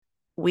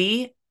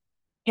we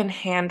can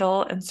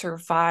handle and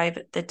survive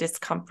the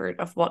discomfort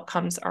of what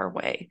comes our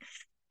way.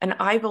 And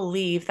I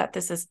believe that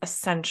this is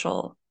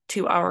essential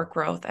to our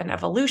growth and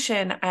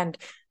evolution, and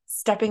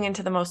stepping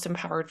into the most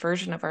empowered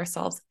version of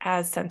ourselves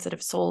as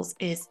sensitive souls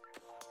is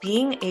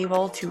being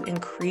able to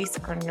increase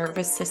our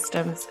nervous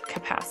system's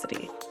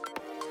capacity.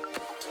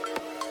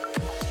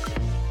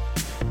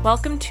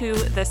 Welcome to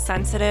the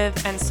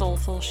Sensitive and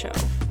Soulful Show.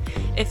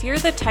 If you're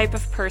the type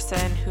of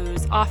person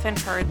who's often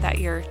heard that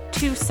you're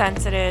too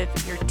sensitive,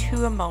 you're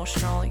too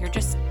emotional, you're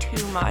just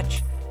too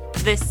much,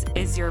 this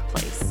is your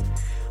place.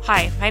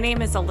 Hi, my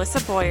name is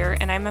Alyssa Boyer,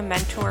 and I'm a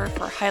mentor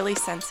for highly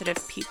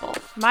sensitive people.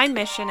 My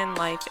mission in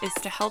life is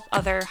to help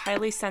other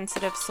highly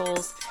sensitive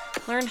souls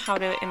learn how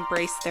to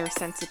embrace their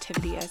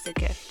sensitivity as a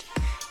gift.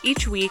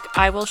 Each week,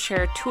 I will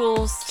share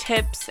tools,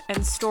 tips,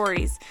 and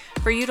stories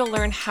for you to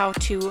learn how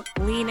to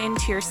lean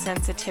into your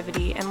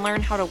sensitivity and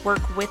learn how to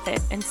work with it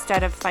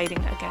instead of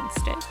fighting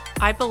against it.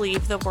 I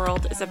believe the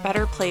world is a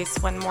better place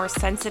when more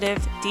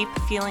sensitive,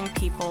 deep-feeling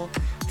people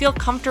feel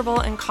comfortable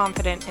and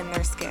confident in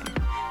their skin,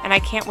 and I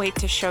can't wait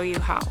to show you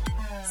how.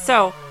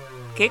 So,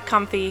 get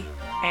comfy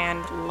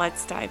and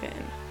let's dive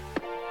in.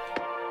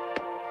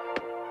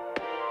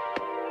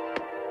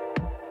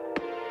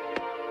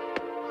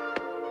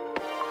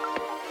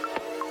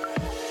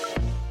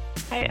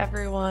 Hi,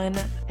 everyone.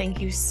 Thank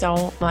you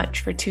so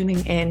much for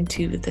tuning in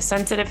to the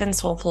Sensitive and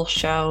Soulful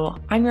Show.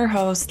 I'm your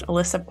host,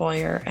 Alyssa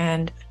Boyer,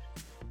 and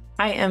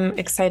I am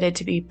excited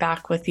to be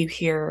back with you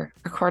here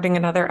recording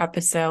another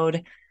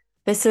episode.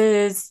 This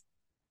is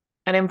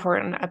an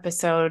important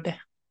episode.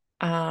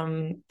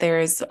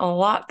 There's a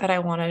lot that I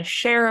want to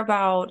share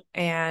about,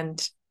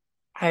 and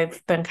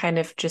I've been kind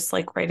of just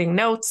like writing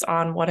notes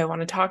on what I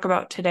want to talk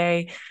about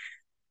today.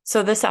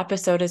 So this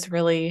episode is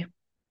really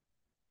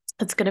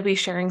it's going to be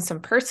sharing some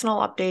personal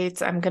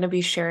updates. I'm going to be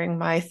sharing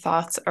my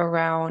thoughts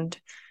around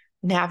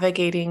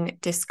navigating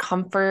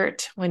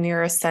discomfort when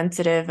you're a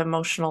sensitive,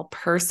 emotional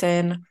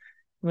person. I'm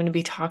going to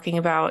be talking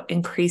about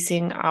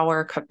increasing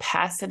our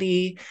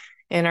capacity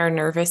in our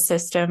nervous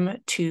system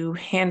to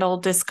handle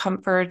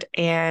discomfort,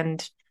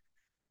 and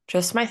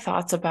just my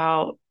thoughts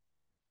about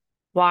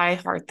why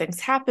hard things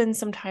happen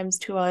sometimes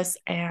to us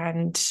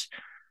and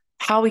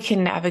how we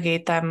can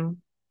navigate them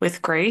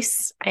with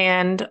grace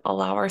and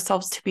allow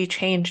ourselves to be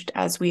changed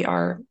as we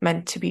are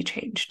meant to be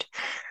changed.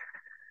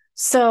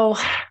 So,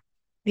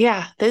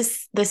 yeah,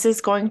 this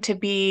is going to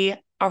be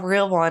a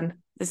real one.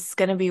 This is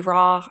going to be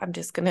raw. I'm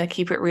just going to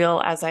keep it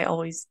real as I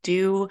always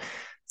do.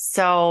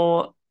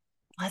 So,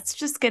 let's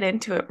just get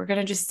into it. We're going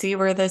to just see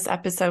where this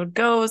episode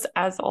goes.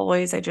 As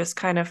always, I just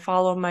kind of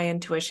follow my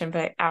intuition,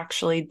 but I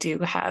actually do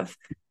have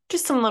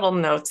just some little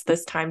notes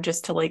this time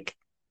just to like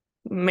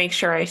make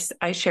sure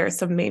I share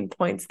some main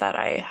points that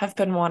I have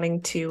been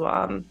wanting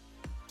to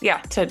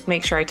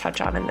make sure I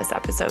touch on in this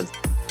episode.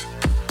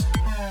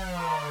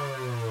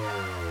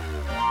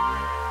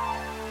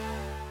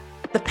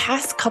 The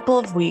past couple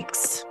of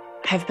weeks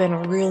have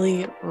been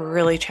really,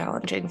 really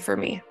challenging for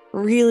me,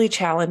 really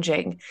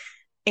challenging.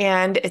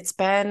 And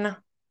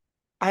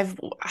I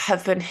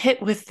have been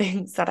hit with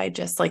things that I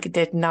just like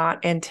did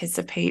not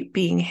anticipate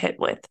being hit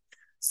with.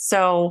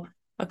 So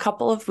a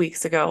couple of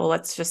weeks ago,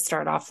 let's just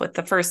start off with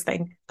the first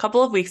thing. A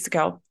couple of weeks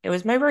ago, it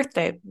was my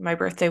birthday. My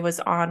birthday was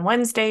on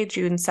Wednesday,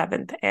 June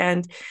 7th.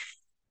 And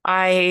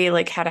I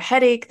like had a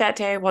headache that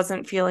day. I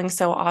wasn't feeling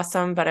so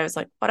awesome, but I was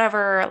like,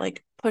 whatever,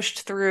 like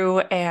pushed through.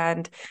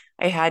 And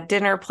I had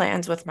dinner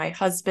plans with my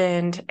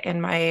husband,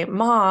 and my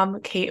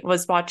mom, Kate,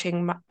 was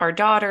watching our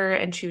daughter,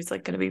 and she was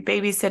like going to be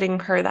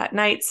babysitting her that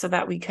night so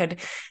that we could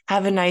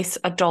have a nice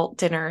adult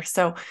dinner.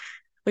 So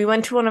we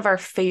went to one of our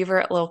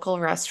favorite local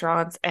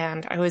restaurants,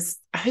 and I was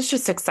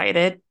just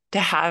excited to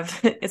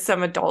have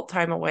some adult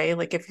time away.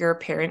 Like if you're a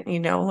parent, you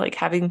know, like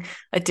having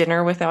a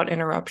dinner without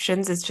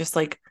interruptions is just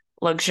like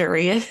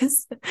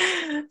luxurious.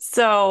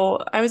 So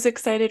I was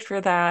excited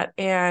for that.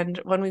 And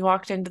when we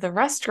walked into the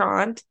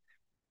restaurant,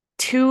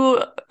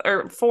 2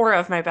 or 4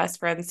 of my best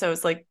friends, so it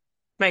was like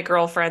my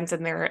girlfriends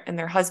and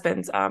their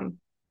husbands,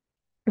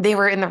 they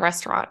were in the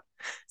restaurant.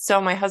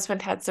 So my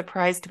husband had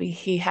surprised me.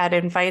 He had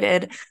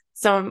invited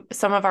some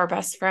of our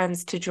best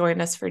friends to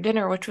join us for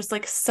dinner, which was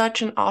like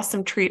such an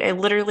awesome treat. I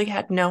literally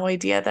had no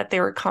idea that they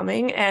were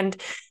coming. And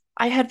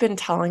I had been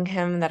telling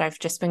him that I've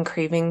just been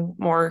craving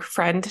more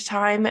friend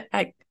time.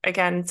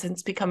 Again,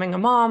 since becoming a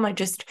mom,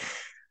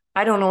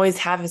 I don't always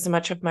have as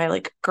much of my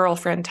like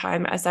girlfriend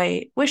time as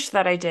I wish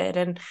that I did.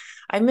 And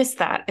I miss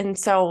that. And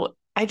so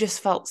I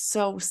just felt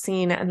so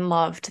seen and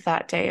loved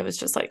that day. It was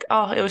just like,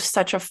 oh, it was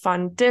such a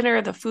fun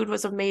dinner. The food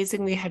was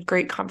amazing. We had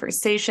great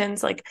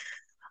conversations. Like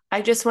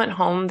I just went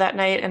home that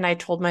night and I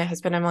told my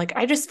husband, I'm like,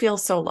 I just feel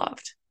so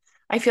loved.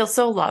 I feel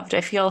so loved.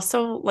 I feel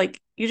so like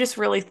you just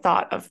really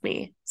thought of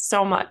me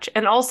so much.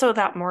 And also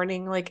that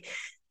morning, like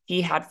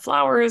he had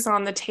flowers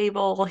on the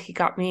table. He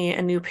got me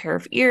a new pair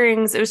of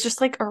earrings. It was just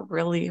like a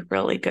really,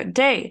 really good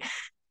day.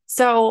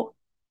 So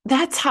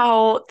that's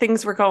how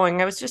things were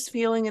going. I was just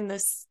feeling in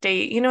this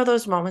state, you know,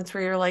 those moments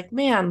where you're like,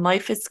 man,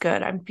 life is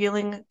good. I'm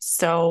feeling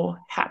so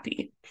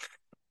happy.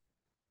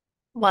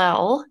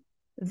 Well,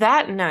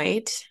 That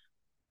night,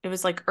 it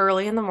was like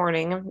early in the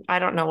morning. I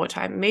don't know what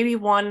time, maybe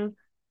one.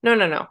 No,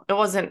 no, no. It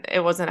wasn't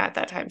at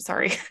that time.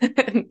 Sorry.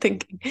 I'm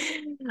thinking.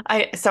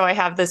 I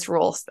have this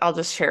rule. I'll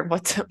just share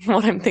what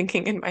I'm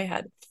thinking in my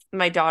head.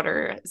 My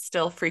daughter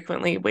still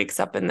frequently wakes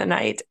up in the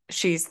night.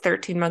 She's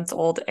 13 months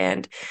old.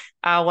 And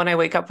when I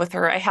wake up with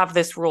her, I have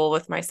this rule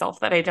with myself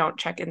that I don't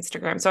check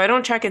Instagram. So I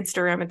don't check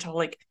Instagram until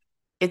like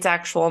it's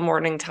actual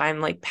morning time,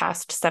 like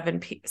past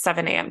 7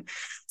 a.m.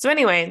 So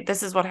anyway,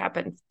 this is what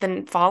happened.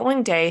 The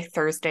following day,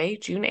 Thursday,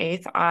 June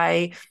 8th,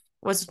 I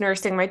was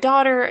nursing my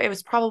daughter. It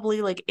was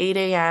probably like 8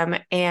 a.m.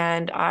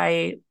 and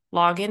I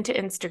log into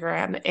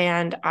Instagram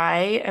and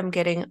I am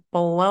getting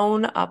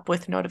blown up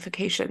with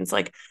notifications,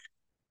 like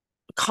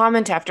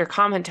comment after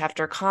comment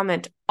after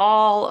comment,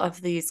 all of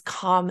these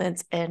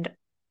comments, and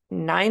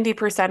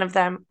 90% of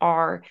them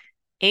are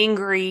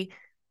angry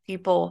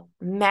people,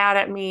 mad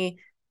at me,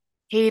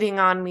 hating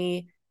on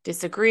me,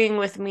 disagreeing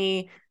with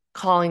me,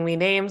 calling me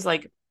names.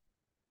 Like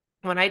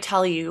when I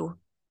tell you,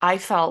 I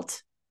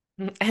felt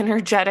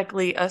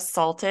energetically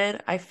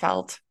assaulted. I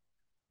felt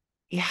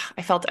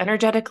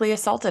energetically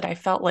assaulted. I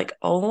felt like,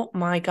 oh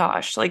my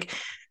gosh. Like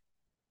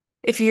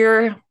if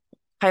you're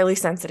highly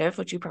sensitive,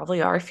 which you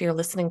probably are if you're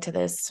listening to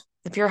this,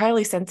 if you're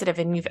highly sensitive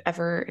and you've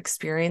ever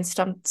experienced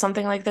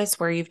something like this,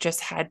 where you've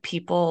just had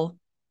people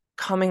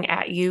coming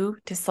at you,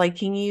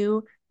 disliking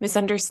you,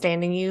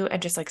 misunderstanding you,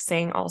 and just like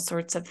saying all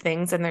sorts of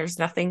things, and there's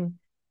nothing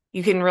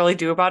you can really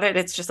do about it.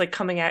 It's just like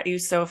coming at you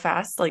so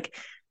fast. Like,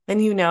 then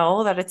you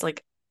know that it's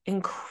like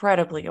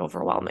incredibly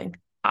overwhelming.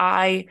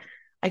 I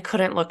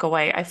couldn't look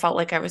away. I felt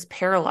like I was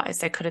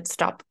paralyzed. I couldn't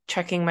stop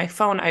checking my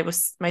phone.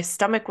 My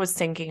stomach was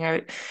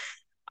sinking.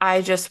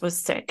 I just was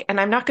sick. And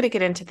I'm not going to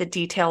get into the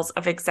details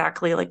of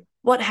exactly like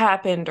what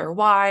happened or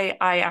why.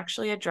 I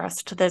actually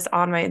addressed this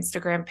on my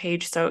Instagram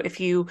page. So if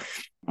you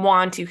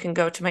want, you can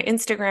go to my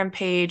Instagram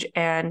page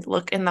and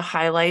look in the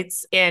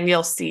highlights and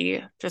you'll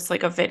see just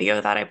like a video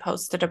that I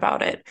posted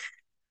about it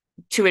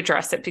to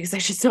address it, because I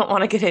just don't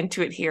want to get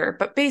into it here.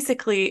 But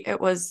basically, it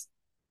was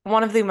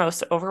one of the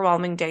most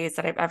overwhelming days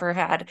that I've ever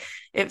had.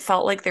 It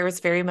felt like there was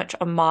very much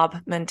a mob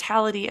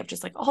mentality of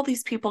just like all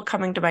these people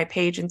coming to my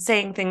page and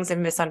saying things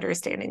and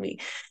misunderstanding me.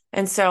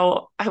 And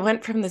so I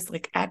went from this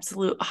like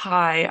absolute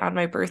high on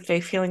my birthday,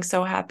 feeling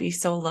so happy,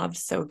 so loved,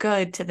 so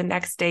good, to the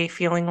next day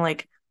feeling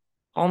like,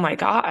 oh my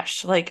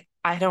gosh, like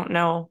I don't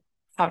know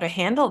how to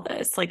handle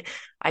this. Like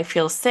I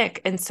feel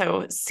sick. And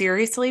so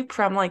seriously,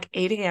 from like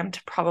 8 a.m.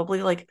 to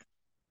probably like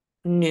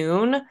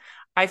noon,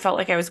 I felt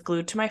like I was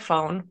glued to my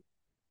phone.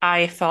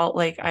 I felt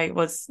like I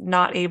was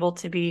not able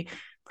to be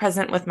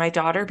present with my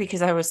daughter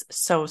because I was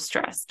so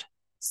stressed,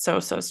 so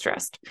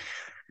stressed.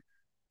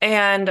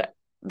 And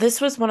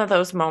this was one of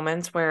those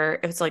moments where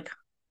it was like,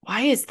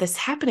 why is this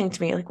happening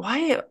to me? Like,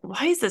 why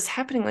is this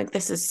happening? Like,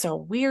 this is so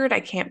weird. I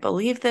can't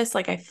believe this.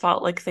 Like, I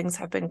felt like things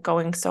have been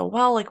going so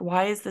well. Like,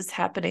 why is this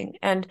happening?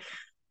 And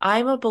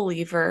I'm a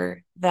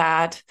believer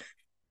that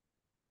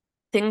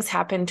things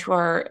happen to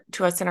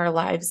us in our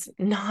lives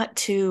not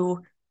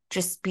to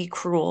just be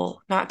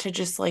cruel, not to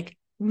just like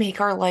make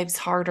our lives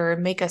harder,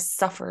 make us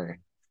suffer.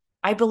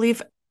 I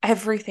believe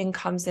everything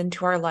comes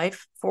into our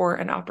life for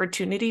an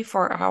opportunity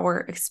for our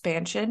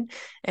expansion,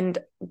 and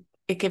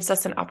it gives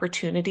us an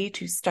opportunity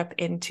to step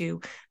into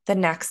the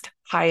next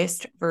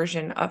highest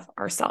version of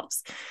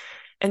ourselves.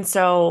 And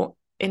so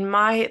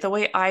the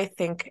way I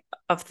think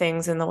of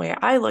things and the way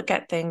I look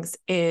at things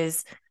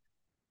is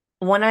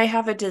when I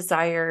have a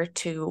desire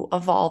to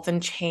evolve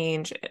and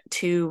change,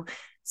 to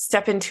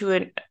step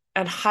into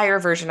a higher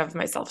version of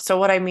myself. So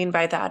what I mean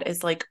by that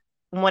is like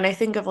when I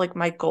think of like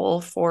my goal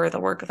for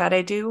the work that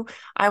I do,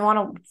 I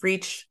want to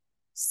reach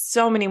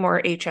so many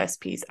more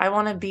HSPs. I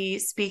want to be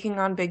speaking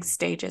on big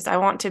stages. I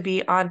want to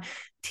be on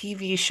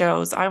TV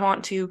shows. I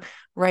want to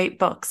write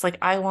books. Like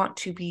I want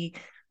to be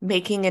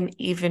making an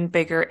even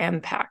bigger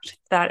impact.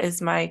 That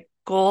is my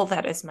goal.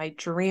 That is my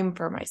dream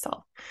for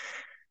myself.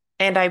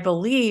 And I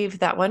believe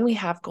that when we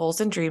have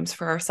goals and dreams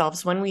for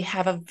ourselves, when we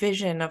have a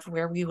vision of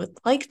where we would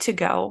like to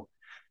go,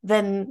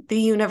 then the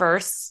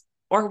universe,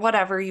 or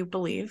whatever you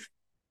believe,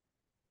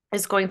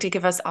 is going to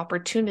give us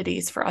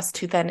opportunities for us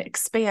to then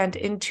expand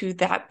into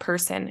that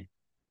person,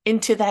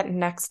 into that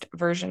next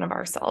version of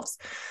ourselves.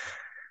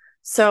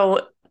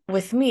 So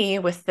with me,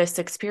 with this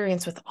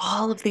experience, with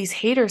all of these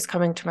haters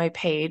coming to my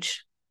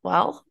page,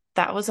 well,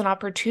 that was an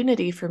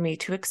opportunity for me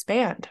to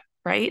expand,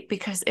 right?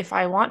 Because if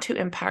I want to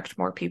impact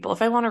more people,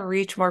 if I want to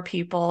reach more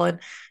people and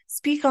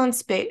speak on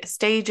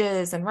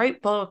stages and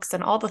write books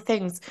and all the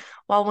things,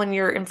 well, when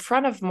you're in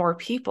front of more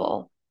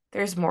people,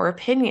 there's more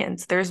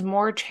opinions, there's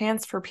more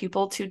chance for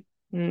people to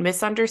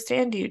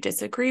misunderstand you,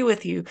 disagree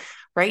with you,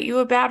 write you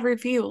a bad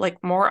review,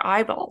 like more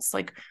eyeballs.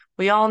 Like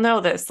we all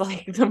know this,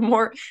 like the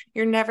more,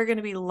 you're never going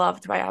to be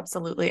loved by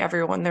absolutely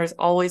everyone. There's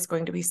always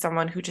going to be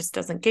someone who just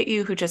doesn't get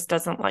you, who just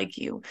doesn't like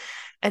you.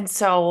 And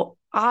so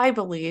I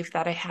believe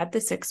that I had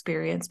this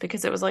experience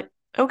because it was like,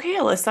 okay,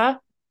 Alyssa,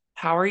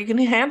 how are you going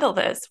to handle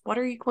this? What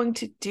are you going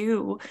to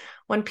do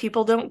when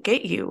people don't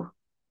get you?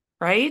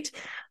 Right.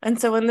 And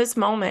so in this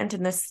moment,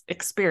 in this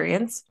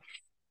experience,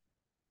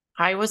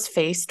 I was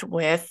faced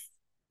with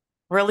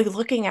really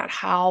looking at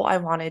how I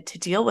wanted to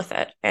deal with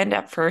it. And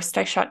at first,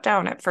 I shut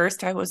down. At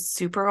first, I was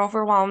super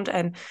overwhelmed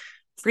and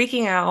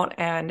freaking out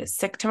and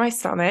sick to my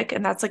stomach.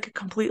 And that's like a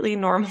completely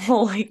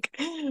normal like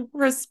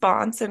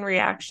response and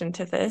reaction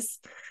to this.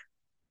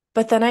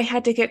 But then I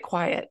had to get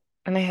quiet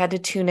and I had to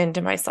tune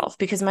into myself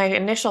because my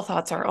initial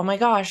thoughts are, oh my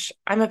gosh,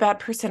 I'm a bad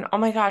person. Oh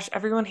my gosh,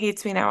 everyone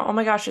hates me now. Oh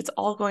my gosh, it's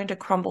all going to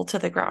crumble to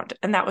the ground.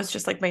 And that was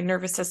just like my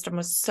nervous system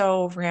was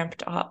so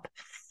ramped up.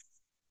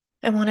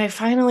 And when I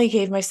finally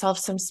gave myself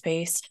some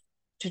space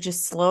to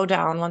just slow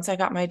down, once I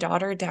got my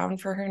daughter down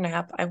for her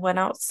nap, I went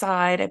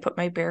outside, I put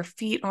my bare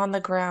feet on the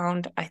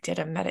ground, I did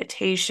a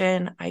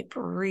meditation, I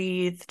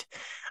breathed,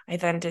 I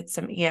then did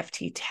some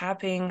EFT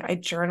tapping, I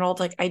journaled,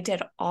 like I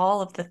did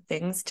all of the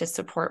things to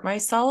support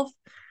myself.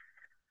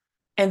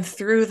 And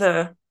through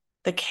the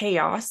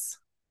chaos,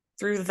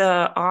 through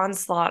the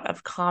onslaught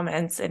of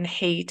comments and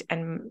hate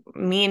and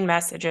mean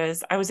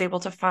messages, I was able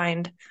to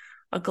find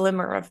a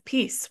glimmer of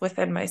peace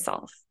within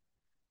myself.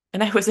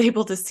 And I was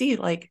able to see,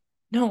 like,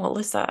 no,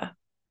 Alyssa,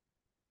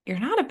 you're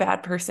not a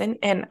bad person.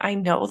 And I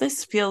know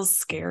this feels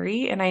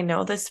scary and I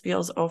know this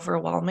feels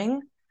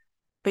overwhelming,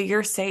 but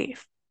you're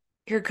safe.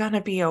 You're going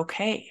to be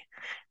okay.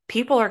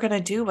 People are going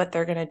to do what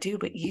they're going to do,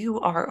 but you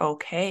are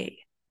okay.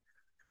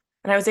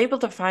 And I was able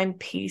to find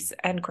peace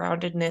and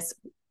groundedness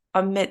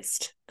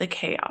amidst the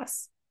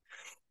chaos.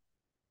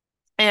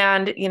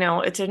 And, you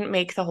know, it didn't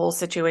make the whole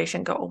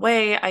situation go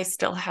away. I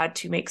still had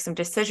to make some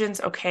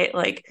decisions. Okay,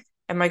 like,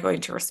 am I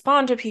going to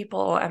respond to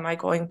people? Am I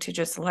going to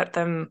just let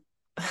them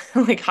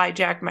like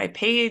hijack my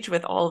page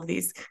with all of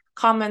these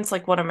comments?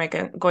 Like, what am I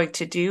going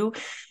to do?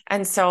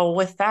 And so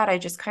with that, I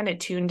just kind of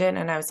tuned in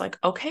and I was like,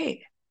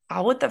 okay,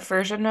 how would the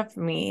version of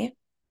me,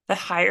 the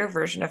higher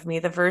version of me,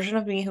 the version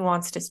of me who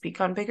wants to speak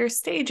on bigger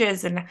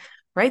stages and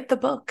write the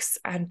books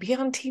and be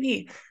on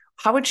TV,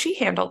 how would she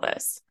handle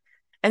this?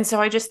 And so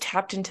I just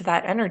tapped into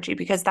that energy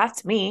because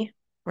that's me,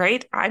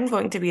 right? I'm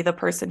going to be the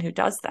person who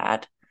does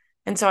that.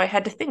 And so I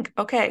had to think,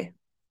 okay,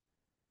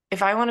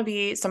 if I want to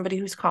be somebody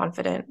who's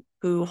confident,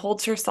 who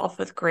holds herself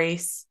with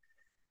grace,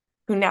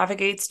 who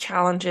navigates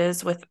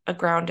challenges with a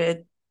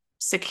grounded,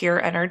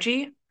 secure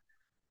energy,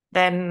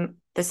 then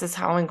this is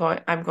how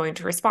I'm going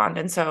to respond.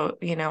 And so,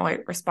 you know, I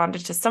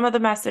responded to some of the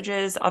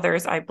messages,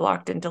 others I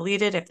blocked and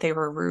deleted if they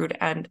were rude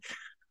and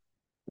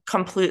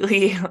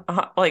completely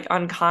like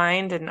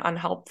unkind and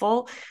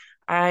unhelpful.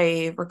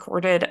 I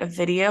recorded a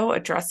video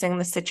addressing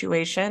the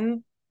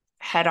situation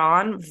head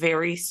on,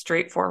 very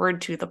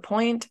straightforward to the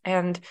point.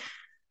 And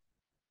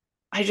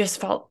I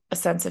just felt a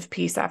sense of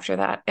peace after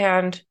that.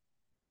 And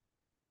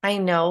I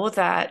know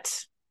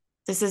that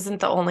this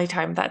isn't the only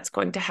time that's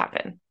going to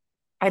happen.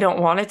 I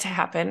don't want it to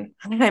happen.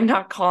 I'm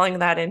not calling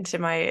that into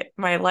my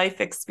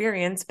life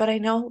experience, but I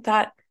know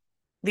that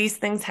these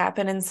things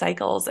happen in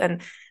cycles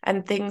and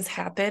things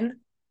happen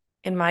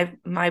in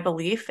my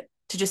belief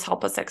to just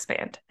help us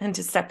expand and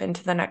to step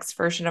into the next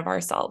version of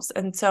ourselves.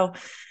 And so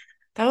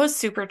that was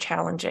super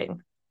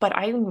challenging, but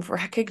I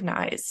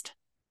recognized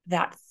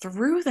that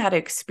through that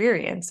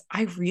experience,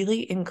 I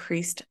really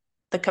increased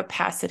the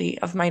capacity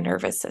of my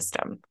nervous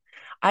system.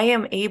 I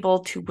am able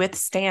to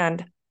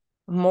withstand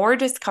more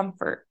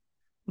discomfort,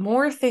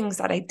 more things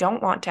that I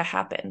don't want to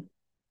happen.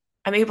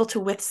 I'm able to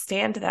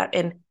withstand that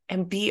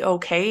and be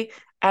okay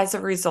as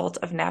a result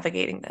of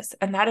navigating this.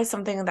 And that is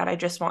something that I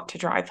just want to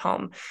drive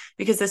home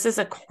because this is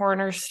a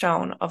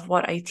cornerstone of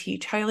what I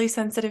teach highly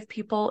sensitive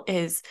people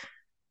is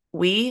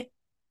we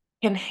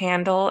can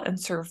handle and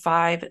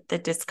survive the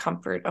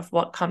discomfort of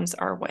what comes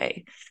our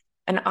way.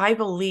 And I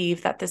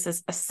believe that this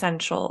is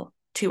essential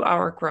to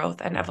our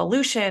growth and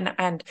evolution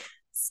and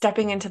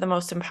stepping into the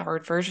most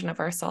empowered version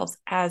of ourselves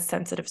as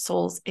sensitive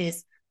souls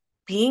is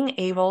being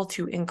able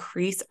to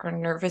increase our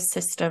nervous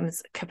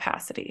system's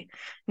capacity.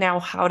 Now,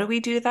 how do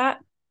we do that?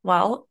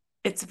 Well,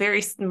 it's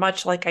very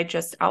much like I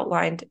just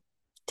outlined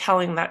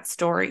telling that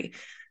story.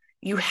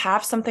 You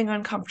have something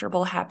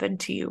uncomfortable happen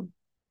to you.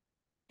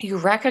 You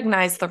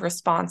recognize the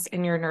response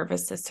in your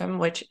nervous system,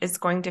 which is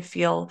going to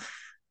feel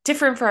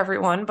different for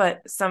everyone,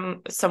 but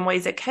some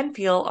ways it can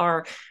feel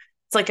are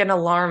it's like an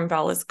alarm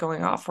bell is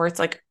going off where it's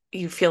like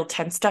you feel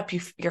tensed up,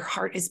 your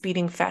heart is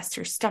beating fast,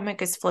 your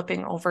stomach is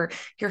flipping over,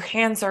 your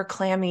hands are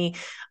clammy,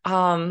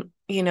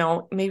 you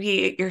know,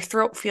 maybe your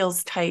throat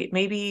feels tight,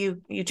 maybe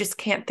you just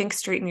can't think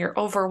straight and you're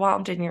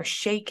overwhelmed and you're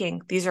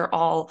shaking. These are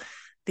all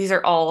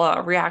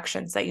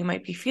reactions that you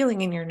might be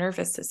feeling in your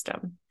nervous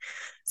system.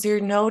 So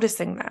you're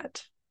noticing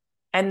that.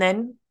 And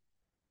then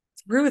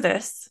through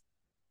this,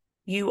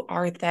 you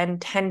are then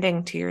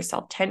tending to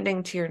yourself,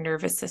 tending to your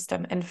nervous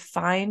system and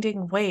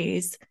finding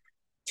ways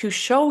to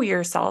show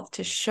yourself,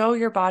 to show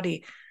your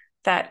body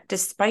that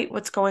despite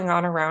what's going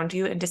on around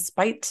you and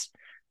despite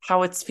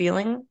how it's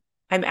feeling,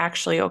 I'm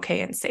actually okay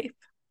and safe,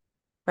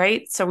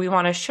 right? So we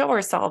want to show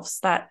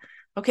ourselves that,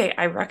 okay,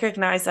 I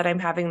recognize that I'm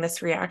having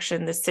this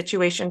reaction. This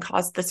situation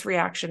caused this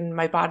reaction.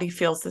 My body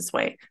feels this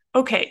way.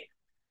 Okay,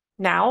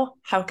 now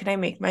how can I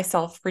make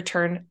myself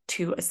return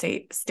to a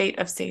state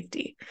of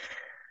safety?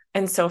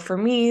 And so for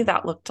me,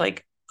 that looked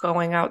like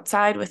going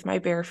outside with my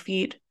bare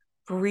feet,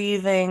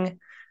 breathing,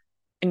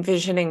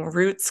 envisioning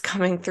roots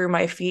coming through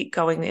my feet,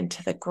 going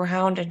into the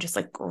ground and just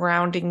like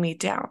grounding me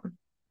down.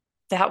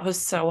 That was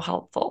so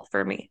helpful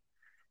for me.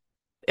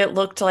 It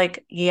looked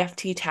like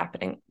EFT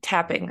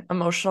tapping,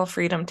 emotional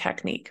freedom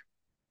technique.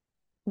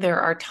 There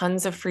are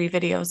tons of free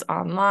videos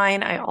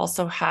online. I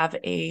also have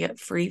a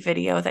free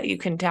video that you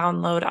can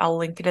download. I'll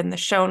link it in the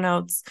show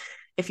notes.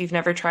 If you've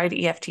never tried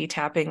EFT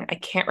tapping, I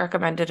can't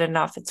recommend it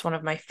enough. It's one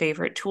of my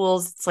favorite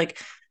tools. It's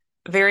like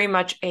very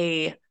much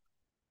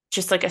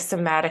just like a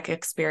somatic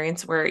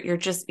experience where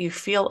you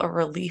feel a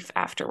relief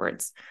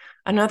afterwards.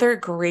 Another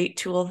great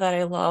tool that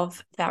I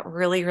love that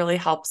really, really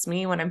helps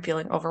me when I'm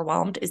feeling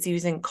overwhelmed is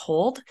using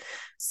cold.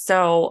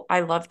 So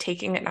I love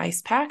taking an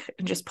ice pack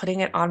and just putting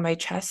it on my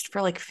chest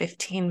for like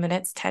 15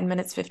 minutes, 10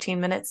 minutes, 15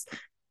 minutes.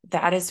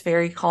 That is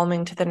very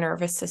calming to the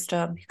nervous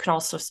system. You can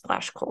also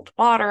splash cold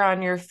water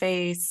on your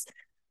face.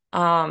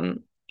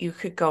 You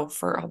could go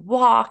for a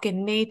walk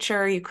in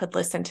nature. You could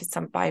listen to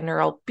some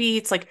binaural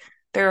beats. Like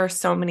there are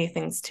so many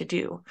things to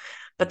do.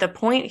 But the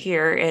point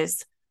here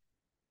is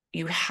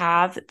you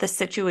have the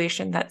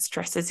situation that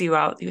stresses you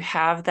out. You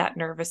have that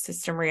nervous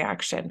system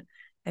reaction.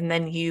 And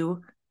then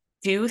you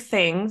do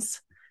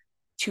things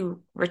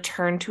to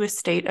return to a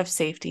state of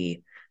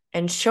safety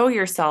and show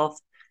yourself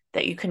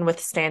that you can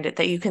withstand it,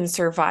 that you can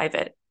survive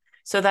it.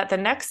 So that the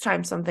next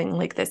time something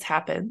like this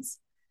happens,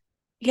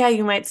 yeah,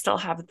 you might still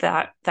have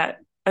that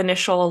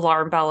initial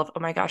alarm bell of, oh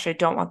my gosh, I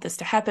don't want this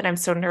to happen. I'm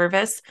so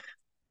nervous,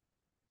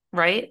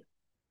 right?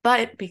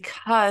 But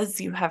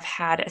because you have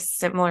had a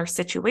similar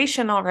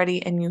situation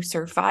already and you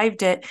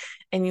survived it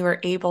and you were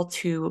able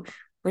to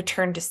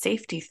return to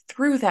safety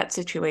through that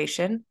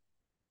situation,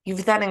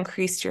 you've then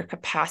increased your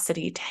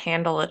capacity to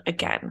handle it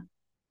again.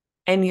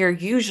 And you're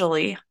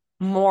usually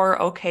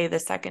more okay the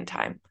second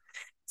time.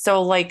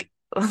 So like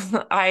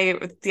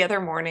the other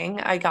morning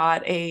I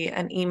got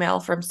an email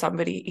from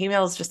somebody.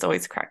 Emails just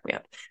always crack me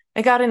up.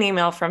 I got an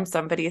email from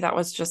somebody that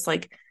was just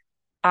like,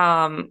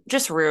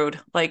 just rude,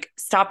 like,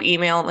 stop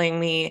emailing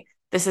me,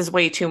 this is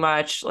way too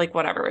much, like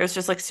whatever. It was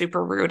just like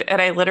super rude,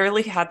 and I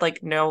literally had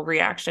like no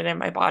reaction in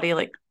my body.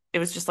 Like it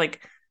was just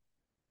like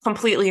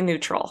completely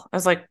neutral. I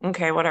was like,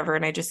 okay, whatever,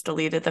 and I just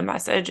deleted the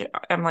message.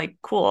 I'm like,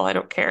 cool, I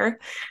don't care.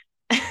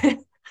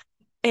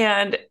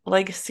 And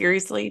like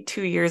seriously,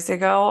 2 years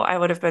ago I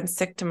would have been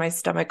sick to my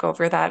stomach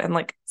over that and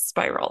like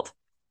spiraled.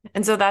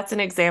 And so that's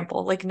an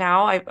example. Like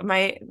now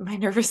my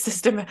nervous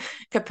system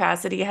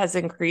capacity has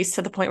increased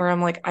to the point where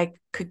I'm like, I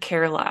could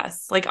care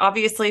less. Like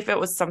obviously if it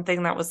was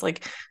something that was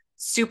like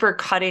super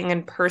cutting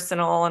and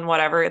personal and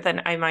whatever,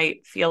 then I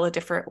might feel a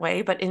different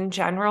way. But in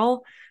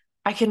general,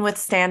 I can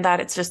withstand that.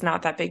 It's just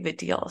not that big of a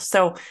deal.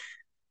 So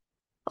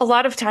a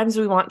lot of times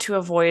we want to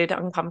avoid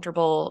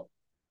uncomfortable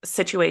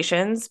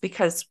situations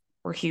because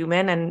we're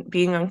human and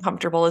being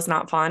uncomfortable is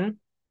not fun.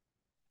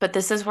 But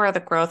this is where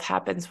the growth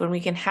happens when we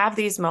can have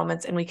these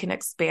moments and we can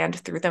expand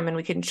through them and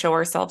we can show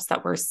ourselves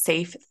that we're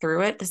safe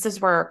through it. This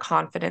is where our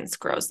confidence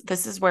grows.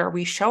 This is where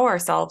we show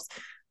ourselves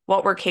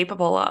what we're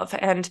capable of.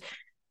 And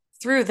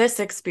through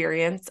this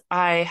experience,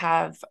 I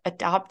have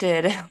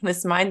adopted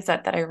this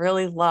mindset that I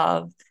really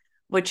love,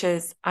 which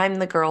is I'm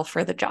the girl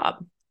for the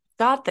job.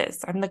 Got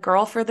this. I'm the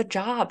girl for the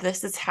job.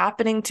 This is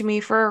happening to me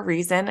for a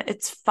reason.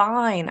 It's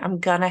fine. I'm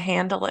gonna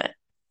handle it.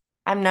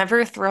 I'm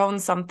never thrown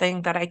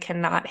something that I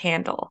cannot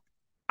handle.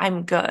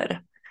 I'm good.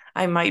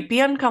 I might be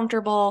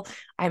uncomfortable.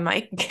 I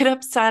might get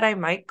upset. I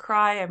might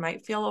cry. I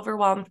might feel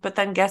overwhelmed. But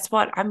then guess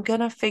what? I'm going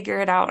to figure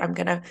it out. I'm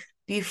going to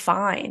be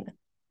fine.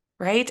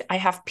 Right? I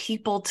have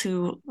people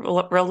to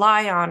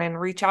rely on and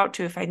reach out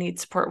to if I need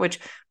support, which,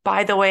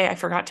 by the way, I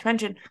forgot to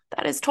mention,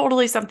 that is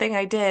totally something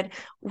I did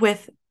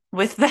with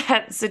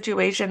that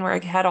situation where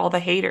I had all the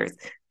haters.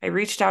 I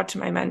reached out to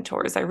my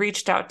mentors. I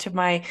reached out to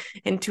my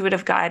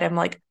intuitive guide. I'm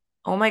like,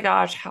 oh my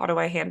gosh, how do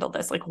I handle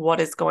this? Like, what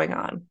is going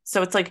on?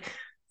 So it's like,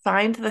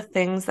 find the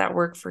things that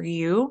work for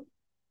you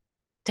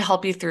to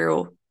help you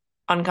through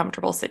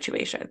uncomfortable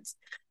situations.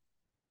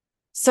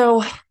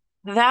 So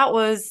that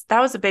was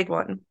a big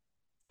one.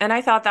 And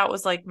I thought that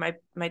was like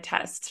my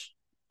test,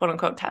 quote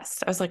unquote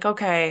test. I was like,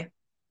 okay,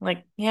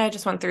 like, yeah, I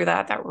just went through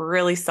that. That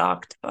really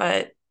sucked,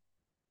 but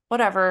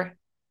whatever.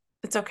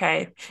 It's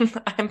okay.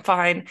 I'm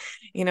fine.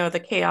 You know, the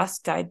chaos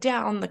died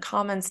down, the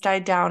comments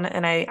died down,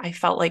 and I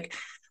felt like,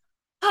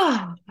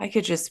 oh, I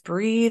could just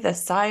breathe a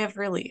sigh of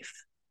relief.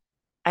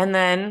 And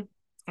then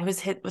I was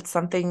hit with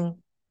something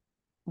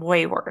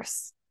way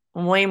worse,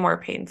 way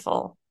more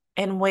painful,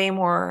 and way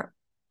more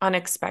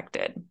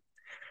unexpected.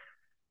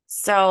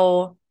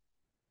 So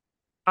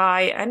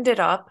I ended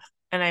up,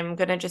 and I'm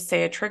going to just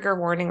say a trigger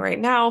warning right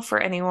now for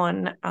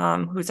anyone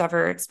who's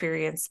ever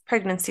experienced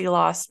pregnancy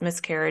loss,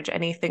 miscarriage,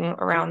 anything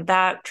around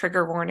that.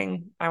 Trigger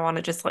warning. I want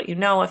to just let you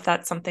know if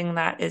that's something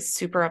that is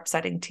super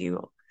upsetting to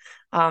you.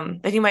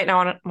 That you might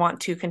not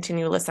want to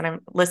continue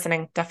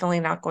listening. Definitely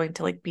not going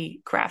to like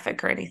be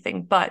graphic or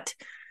anything, but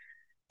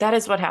that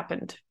is what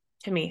happened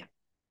to me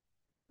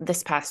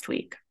this past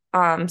week.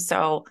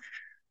 So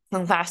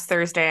last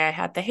Thursday I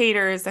had the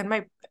haters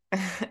and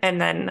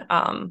then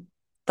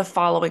the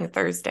following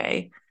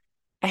Thursday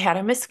I had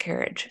a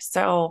miscarriage.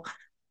 So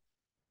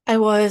I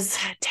was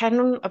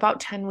about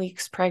 10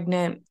 weeks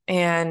pregnant,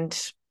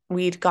 and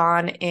we'd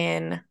gone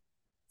in a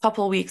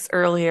couple weeks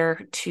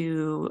earlier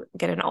to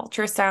get an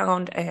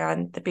ultrasound,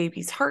 and the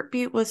baby's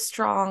heartbeat was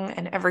strong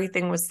and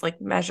everything was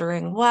like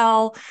measuring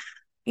well.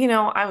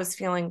 I was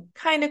feeling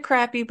kind of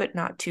crappy, but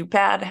not too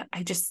bad.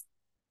 I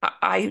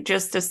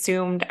just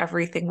assumed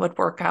everything would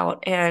work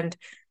out. And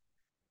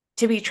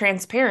to be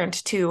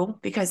transparent too,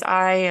 because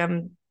I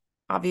am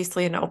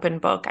obviously an open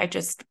book, I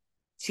just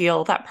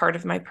feel that part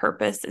of my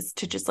purpose is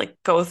to just like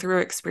go through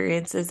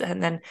experiences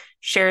and then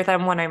share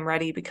them when I'm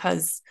ready,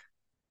 because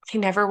I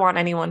never want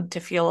anyone to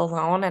feel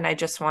alone. And I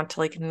just want to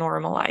like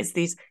normalize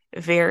these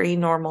very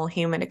normal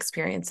human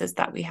experiences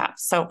that we have.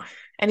 So,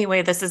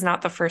 anyway, this is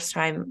not the first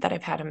time that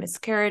I've had a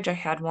miscarriage. I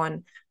had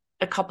one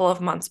a couple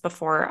of months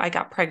before I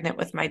got pregnant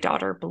with my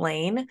daughter,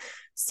 Blaine.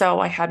 So,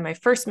 I had my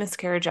first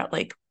miscarriage at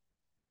like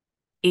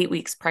 8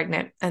 weeks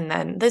pregnant. And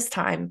then this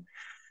time,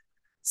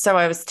 so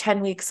I was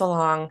 10 weeks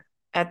along.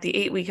 At the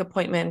 8 week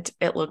appointment,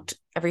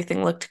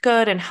 everything looked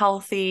good and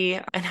healthy.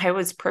 And I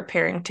was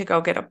preparing to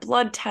go get a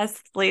blood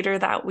test later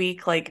that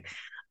week, like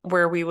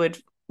where we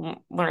would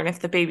learn if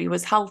the baby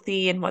was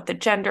healthy and what the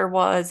gender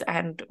was.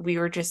 And we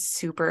were just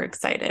super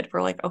excited.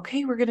 We're like,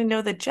 okay, we're going to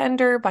know the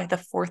gender by the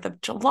 4th of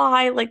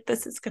July. Like,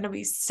 this is going to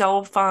be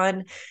so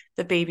fun.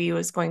 The baby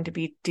was going to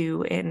be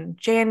due in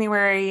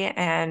January.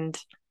 And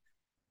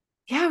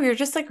yeah, we were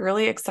just like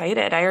really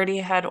excited. I already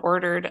had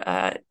ordered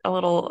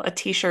a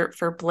t-shirt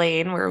for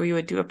Blaine where we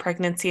would do a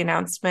pregnancy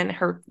announcement.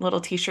 Her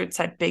little t-shirt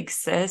said "Big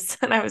Sis,"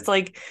 and I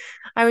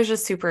was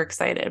just super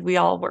excited. We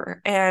all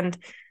were. And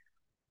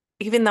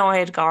even though I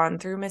had gone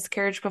through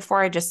miscarriage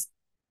before, I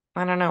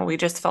don't know, we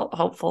just felt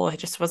hopeful. I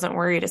just wasn't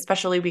worried,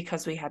 especially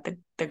because we had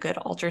the good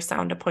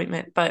ultrasound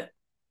appointment. But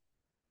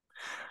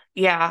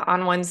yeah,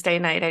 on Wednesday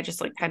night, I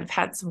just like kind of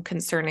had some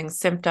concerning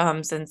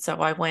symptoms. And so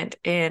I went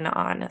in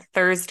on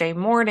Thursday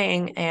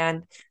morning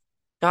and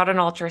got an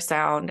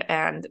ultrasound.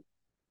 And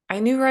I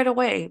knew right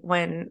away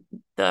when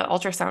the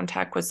ultrasound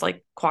tech was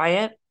like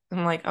quiet.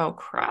 I'm like, oh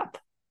crap,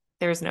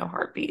 there's no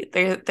heartbeat.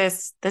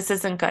 This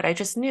isn't good. I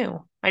just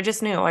knew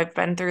I've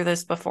been through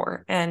this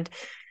before. And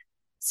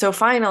so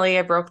finally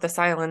I broke the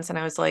silence and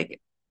I was like,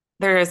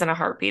 there isn't a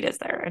heartbeat, is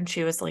there? And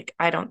she was like,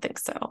 I don't think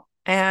so.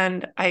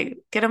 And I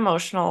get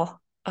emotional.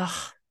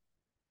 Ugh,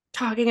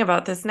 talking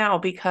about this now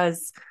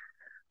because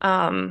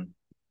um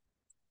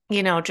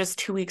just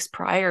 2 weeks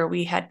prior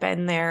we had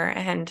been there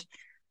and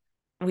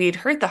we'd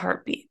heard the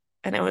heartbeat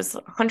and it was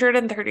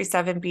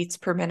 137 beats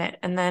per minute.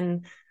 And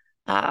then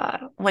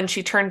when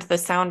she turned the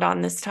sound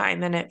on this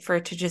time and for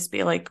it to just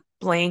be like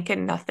blank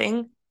and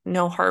nothing,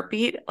 no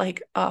heartbeat,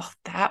 like, oh,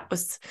 that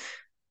was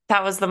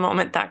the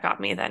moment that got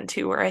me then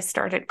too, where I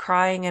started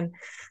crying. And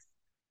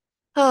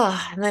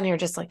then you're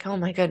just like, oh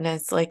my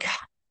goodness, like,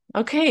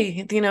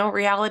 okay,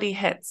 reality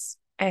hits.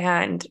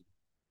 And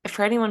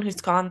for anyone who's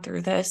gone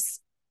through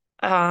this,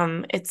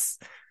 it's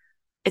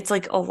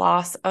like a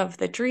loss of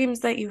the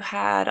dreams that you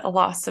had, a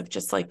loss of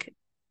just like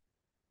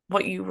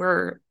what you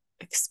were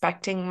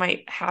expecting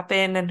might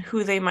happen and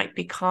who they might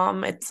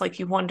become. It's like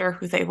you wonder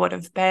who they would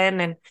have been.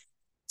 And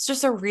it's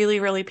just a really,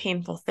 really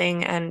painful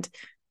thing. And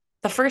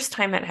the first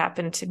time it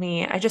happened to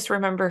me, I just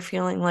remember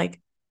feeling like,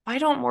 why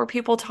don't more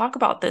people talk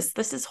about this?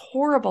 This is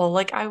horrible.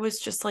 Like I was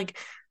just like,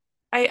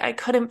 I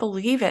couldn't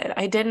believe it.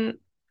 I didn't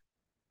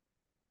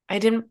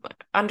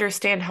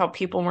understand how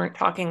people weren't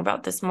talking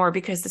about this more,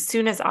 because as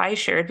soon as I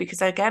shared,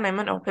 because again, I'm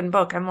an open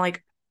book, I'm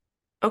like,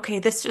 okay,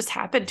 this just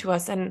happened to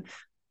us. And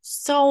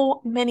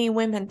so many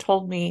women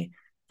told me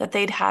that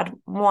they'd had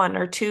one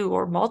or two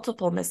or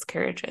multiple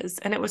miscarriages.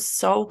 And it was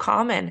so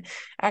common.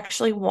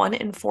 Actually, 1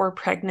 in 4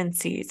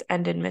 pregnancies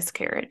end in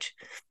miscarriage.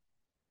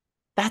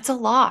 That's a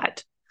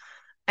lot.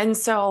 And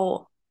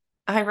so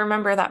I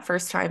remember that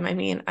first time. I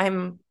mean,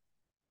 I'm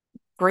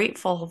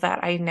grateful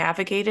that I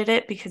navigated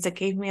it because it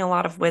gave me a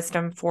lot of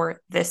wisdom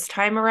for this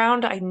time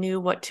around. I knew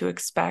what to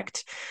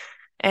expect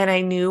and I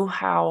knew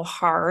how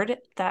hard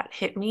that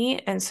hit me.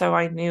 And so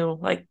I knew,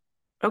 like,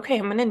 okay,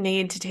 I'm going to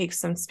need to take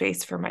some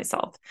space for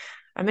myself.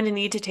 I'm going to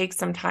need to take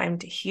some time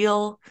to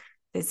heal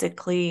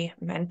physically,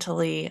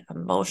 mentally,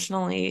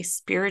 emotionally,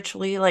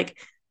 spiritually. Like,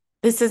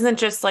 this isn't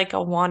just like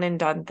a one and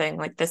done thing.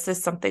 Like, this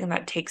is something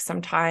that takes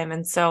some time.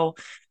 And so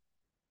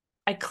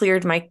I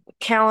cleared my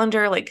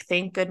calendar. Like,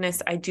 thank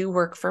goodness I do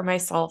work for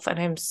myself. And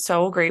I'm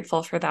so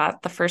grateful for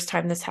that. The first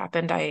time this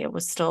happened, I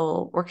was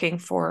still working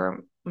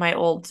for my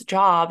old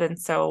job. And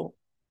so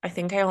I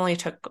think I only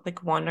took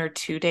like 1 or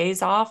 2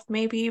 days off,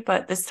 maybe.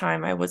 But this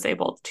time I was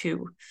able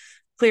to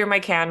clear my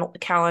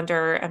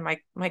calendar. And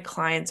my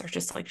clients are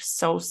just like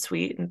so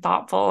sweet and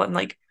thoughtful and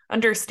like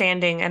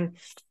understanding. And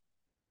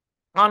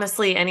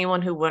honestly,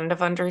 anyone who wouldn't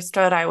have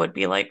understood, I would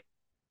be like,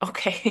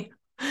 okay,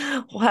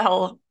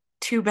 well,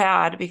 too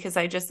bad, because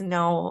I just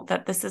know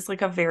that this is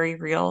like a very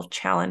real,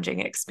 challenging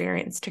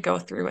experience to go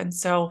through. And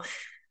so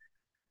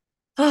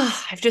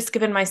I've just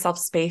given myself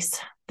space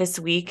this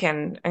week.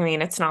 And I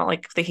mean, it's not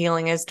like the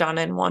healing is done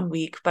in one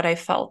week, but I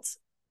felt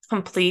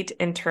complete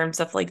in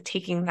terms of like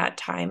taking that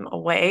time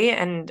away.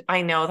 And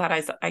I know that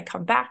as I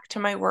come back to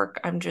my work,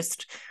 I'm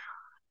just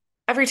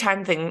every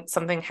time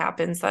something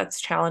happens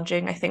that's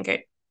challenging, I think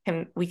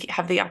we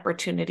have the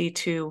opportunity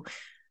to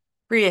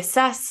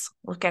reassess,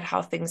 look at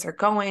how things are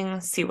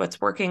going, see what's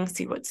working,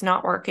 see what's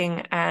not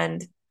working.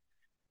 And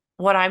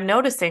what I'm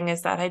noticing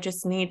is that I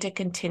just need to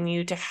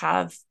continue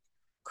to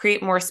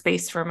create more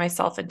space for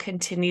myself and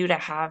continue to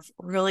have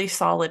really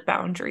solid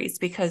boundaries,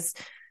 because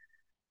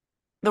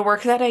the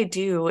work that I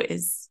do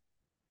is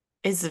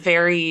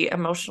very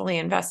emotionally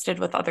invested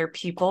with other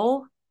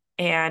people,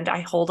 and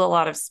I hold a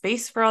lot of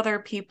space for other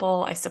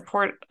people. I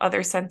support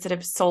other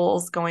sensitive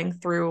souls going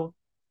through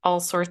all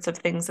sorts of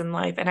things in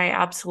life, and I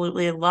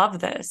absolutely love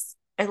this.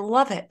 I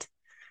love it.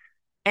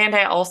 And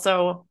I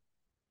also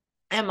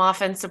am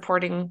often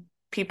supporting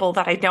people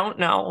that I don't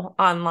know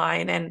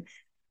online, and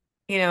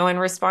and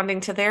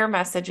responding to their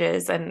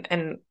messages,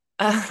 and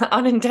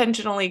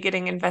unintentionally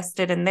getting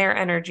invested in their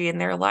energy and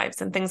their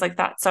lives and things like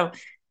that. So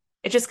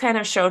it just kind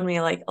of showed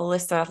me, like,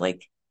 Alyssa,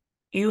 like,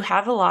 you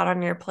have a lot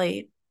on your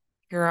plate.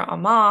 You're a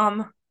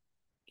mom,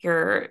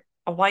 you're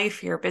a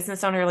wife, you're a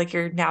business owner, like,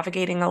 you're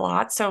navigating a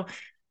lot. So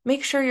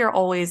make sure you're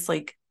always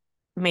like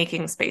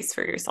making space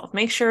for yourself.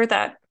 Make sure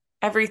that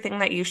everything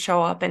that you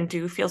show up and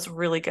do feels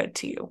really good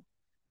to you,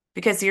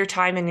 because your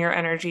time and your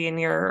energy and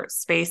your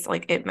space,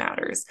 like, it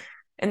matters.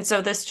 And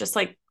so this just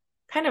like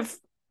kind of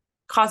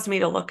caused me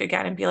to look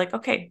again and be like,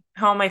 okay,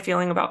 how am I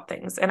feeling about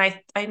things? And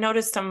I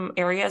noticed some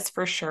areas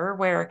for sure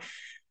where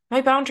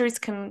my boundaries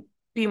can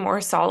be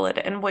more solid,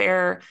 and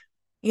where,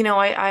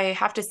 I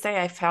have to say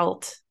I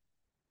felt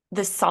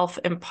this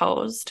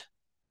self-imposed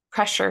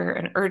pressure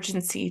and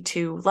urgency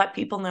to let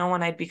people know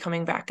when I'd be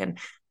coming back and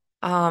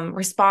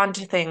respond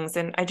to things.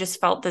 And I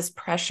just felt this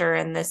pressure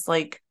and this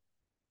like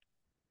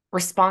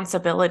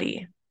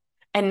responsibility.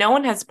 And no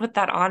one has put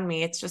that on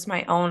me. It's just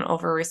my own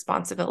over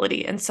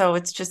responsibility. And so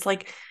it's just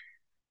like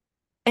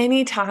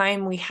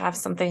anytime we have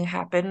something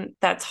happen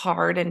that's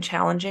hard and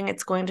challenging,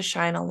 it's going to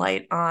shine a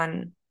light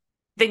on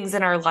things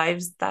in our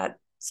lives that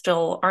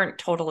still aren't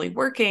totally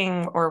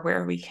working, or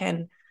where we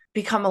can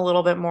become a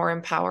little bit more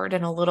empowered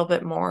and a little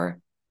bit more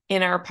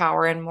in our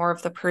power and more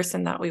of the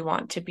person that we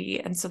want to be.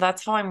 And so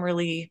that's how I'm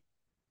really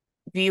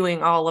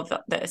viewing all of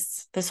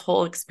this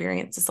whole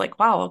experience. Is like,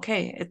 wow,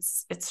 okay,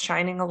 it's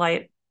shining a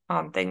light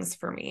on things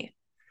for me.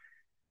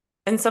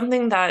 And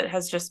something that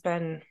has just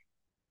been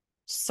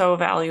so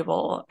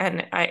valuable,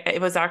 and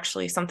it was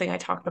actually something I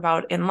talked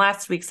about in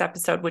last week's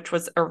episode, which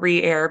was a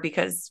re-air,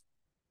 because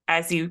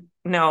as you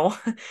know,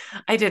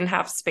 I didn't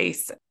have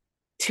space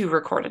to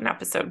record an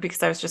episode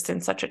because I was just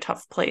in such a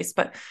tough place.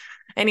 But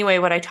anyway,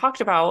 what I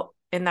talked about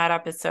in that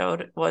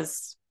episode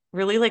was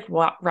really like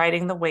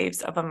riding the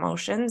waves of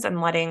emotions and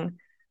letting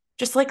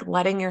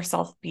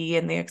yourself be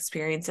in the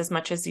experience as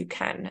much as you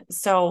can.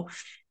 So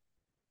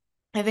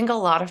I think a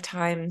lot of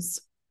times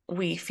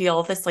we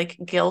feel this like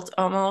guilt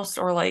almost,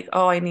 or like,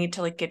 oh, I need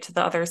to like get to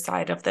the other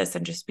side of this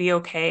and just be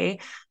okay.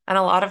 And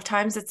a lot of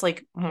times it's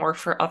like more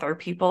for other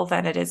people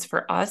than it is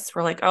for us.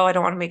 We're like, oh, I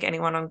don't want to make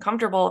anyone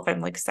uncomfortable if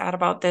I'm like sad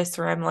about this,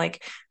 or I'm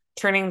like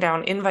turning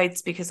down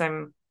invites because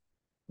I'm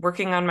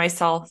working on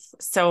myself.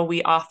 So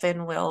we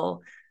often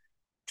will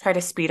try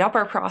to speed up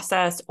our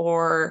process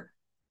or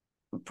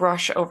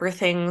brush over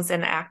things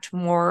and act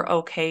more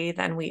okay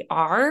than we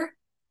are.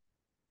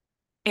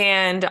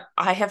 And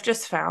I have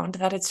just found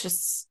that it's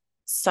just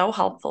so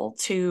helpful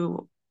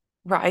to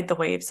ride the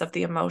waves of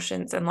the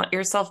emotions and let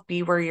yourself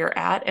be where you're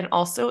at, and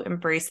also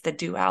embrace the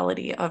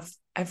duality of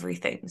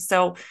everything.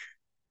 So,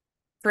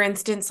 for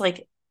instance,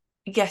 like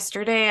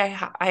yesterday,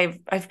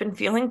 I've been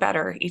feeling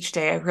better each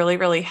day. I really,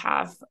 really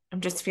have.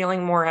 I'm just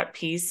feeling more at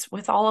peace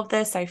with all of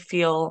this. I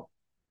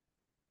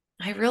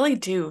really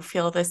do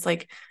feel this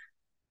like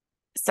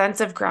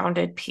sense of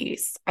grounded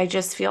peace. I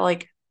just feel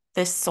like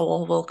this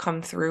soul will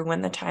come through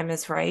when the time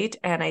is right.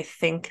 And I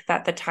think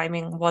that the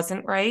timing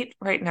wasn't right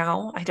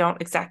now. I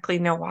don't exactly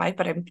know why,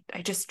 but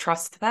I just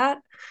trust that.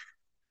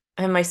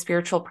 And my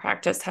spiritual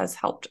practice has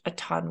helped a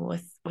ton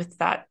with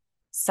that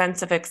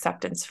sense of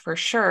acceptance for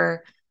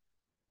sure.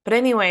 But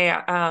anyway,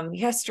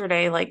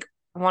 yesterday, like,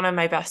 one of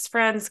my best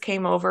friends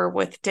came over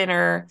with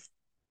dinner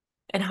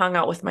and hung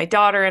out with my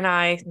daughter and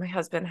I. My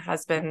husband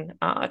has been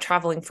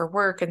traveling for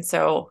work. And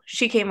so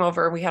she came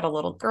over, we had a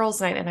little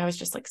girls' night, and I was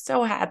just like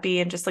so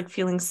happy and just like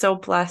feeling so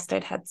blessed.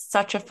 I'd had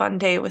such a fun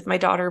day with my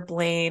daughter,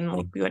 Blaine.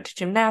 Like, we went to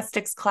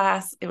gymnastics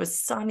class. It was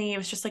sunny. It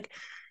was just like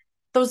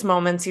those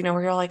moments,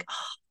 where you're like,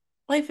 oh,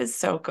 life is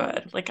so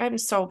good. Like, I'm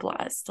so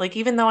blessed. Like,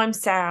 even though I'm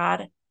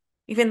sad,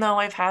 even though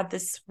I've had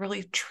this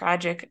really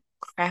tragic,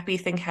 crappy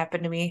thing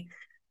happen to me,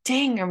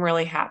 dang, I'm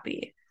really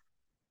happy.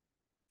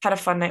 Had a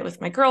fun night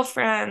with my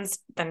girlfriends,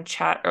 then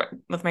chatted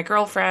with my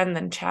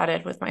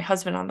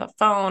husband on the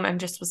phone, and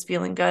just was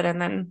feeling good.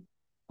 And then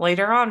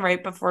later on,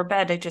 right before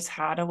bed, I just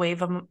had a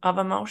wave of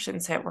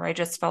emotions hit, where I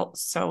just felt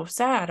so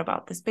sad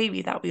about this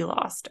baby that we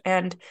lost.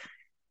 And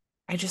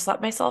I just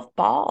let myself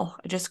bawl.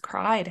 I just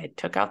cried. I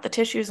took out the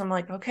tissues. I'm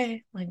like,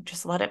 okay, like,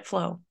 just let it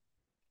flow.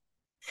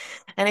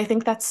 And I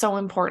think that's so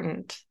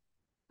important,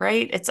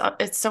 right?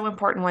 It's so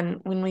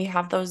important when we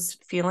have those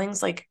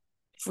feelings, like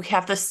if we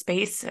have the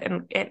space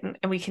and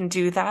we can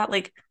do that,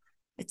 like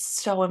it's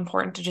so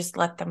important to just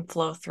let them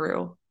flow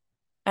through.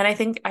 And I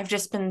think I've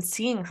just been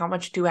seeing how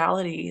much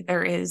duality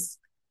there is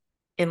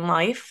in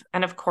life.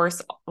 And of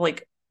course,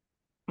 like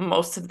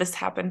most of this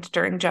happened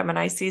during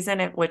Gemini season,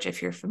 which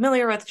if you're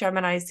familiar with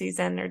Gemini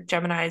season or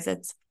Geminis,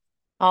 it's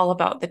all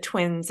about the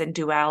twins and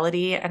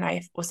duality. And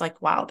I was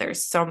like, wow,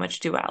 there's so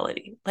much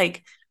duality.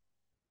 Like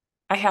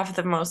I have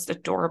the most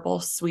adorable,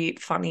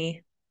 sweet,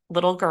 funny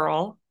little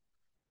girl.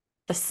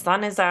 The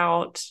sun is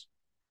out.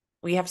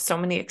 We have so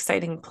many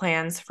exciting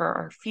plans for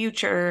our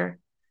future.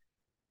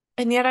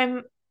 And yet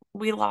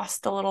we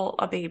lost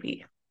a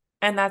baby.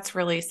 And that's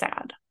really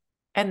sad.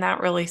 And that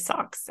really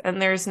sucks.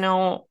 And there's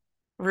no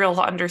real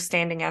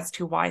understanding as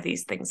to why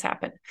these things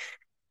happen.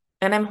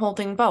 And I'm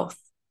holding both.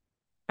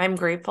 I'm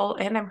grateful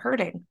and I'm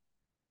hurting.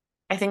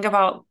 I think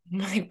about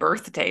my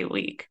birthday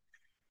week.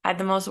 I had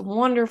the most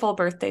wonderful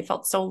birthday,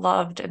 felt so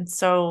loved and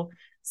so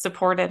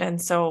supported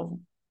and so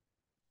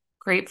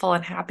grateful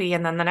and happy.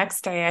 And then the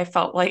next day I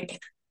felt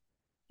like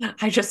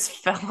I just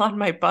fell on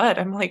my butt.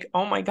 I'm like,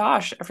 oh my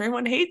gosh,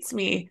 everyone hates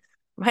me.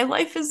 My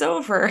life is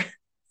over.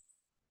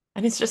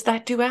 And it's just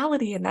that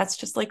duality. And that's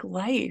just like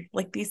life.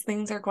 Like these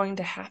things are going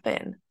to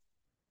happen.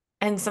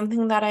 And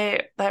something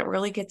that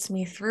really gets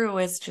me through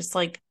is just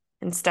like,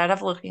 instead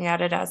of looking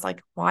at it as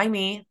like, why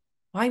me?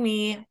 Why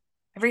me?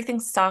 Everything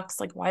sucks.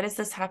 Like, why does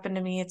this happen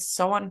to me? It's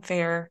so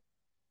unfair.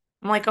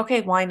 I'm like,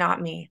 okay, why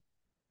not me?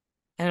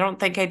 And I don't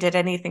think I did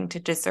anything to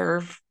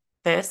deserve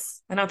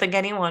this. I don't think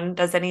anyone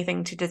does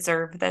anything to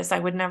deserve this. I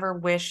would never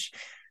wish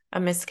a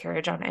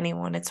miscarriage on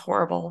anyone. It's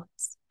horrible.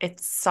 It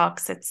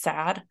sucks. It's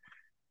sad,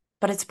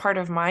 but it's part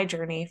of my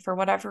journey for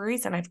whatever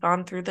reason. I've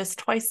gone through this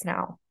twice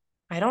now.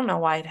 I don't know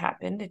why it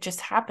happened. It just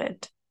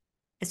happened.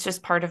 It's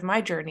just part of my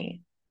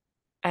journey.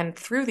 And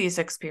through these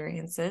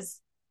experiences,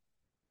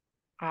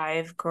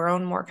 I've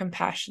grown more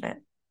compassionate.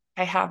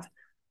 I have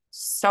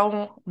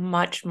so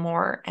much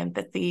more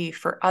empathy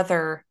for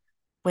other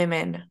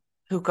women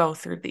who go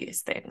through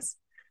these things.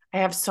 I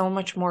have so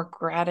much more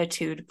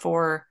gratitude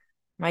for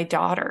my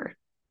daughter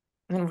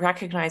and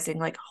recognizing,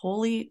 like,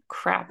 holy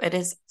crap, it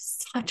is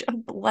such a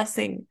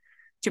blessing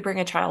to bring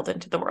a child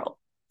into the world.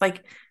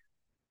 Like,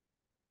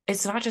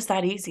 it's not just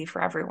that easy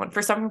for everyone.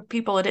 For some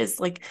people, it is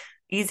like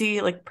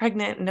easy, like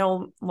pregnant,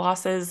 no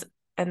losses,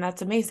 and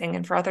that's amazing.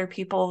 And for other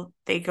people,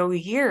 they go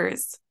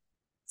years.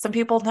 Some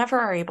people never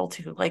are able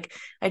to. Like,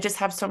 I just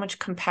have so much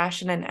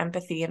compassion and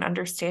empathy and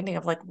understanding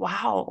of like,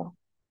 wow,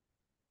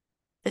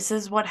 this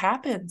is what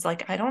happens.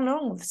 Like, I don't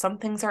know. Some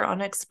things are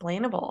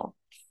unexplainable.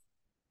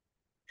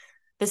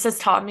 This has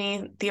taught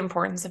me the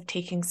importance of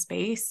taking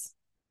space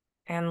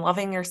and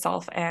loving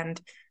yourself and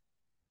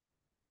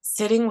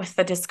sitting with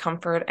the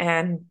discomfort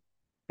and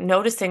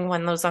noticing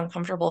when those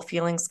uncomfortable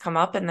feelings come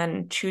up and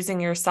then choosing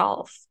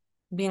yourself,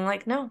 being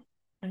like, no,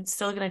 I'm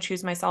still going to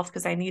choose myself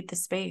because I need the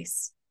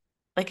space.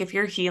 Like if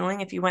you're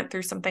healing, if you went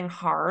through something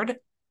hard,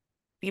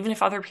 even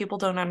if other people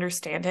don't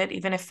understand it,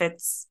 even if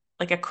it's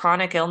like a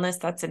chronic illness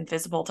that's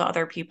invisible to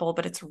other people,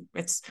 but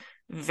it's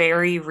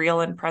very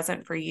real and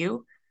present for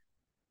you.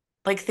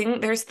 Like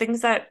there's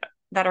things that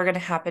are going to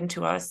happen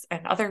to us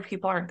and other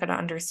people aren't going to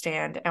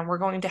understand, and we're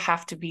going to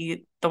have to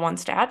be the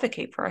ones to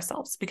advocate for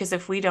ourselves, because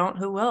if we don't,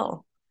 who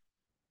will?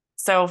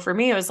 So for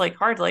me, it was like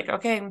hard, like,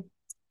 okay, I'm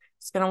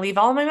just going to leave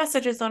all my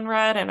messages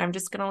unread and I'm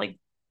just going to like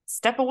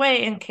step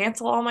away and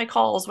cancel all my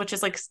calls, which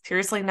is like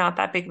seriously not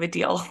that big of a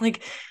deal.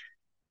 Like,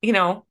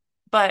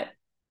 but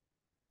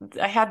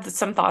I had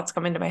some thoughts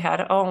come into my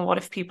head. Oh, what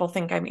if people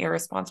think I'm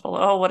irresponsible?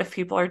 Oh, what if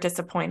people are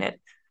disappointed?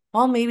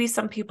 Well, maybe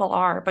some people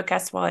are, but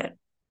guess what?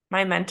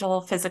 My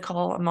mental,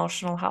 physical,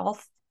 emotional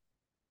health,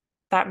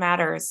 that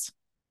matters.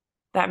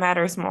 That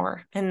matters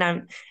more.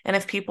 And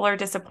if people are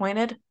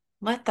disappointed,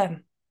 let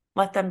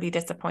them be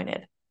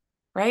disappointed,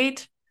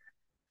 right?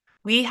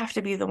 We have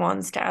to be the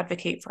ones to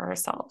advocate for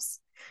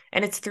ourselves.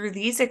 And it's through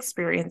these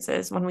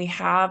experiences, when we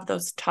have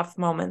those tough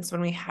moments,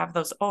 when we have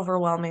those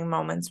overwhelming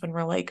moments, when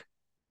we're like,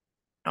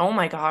 oh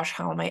my gosh,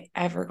 how am I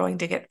ever going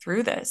to get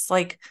through this?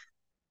 Like,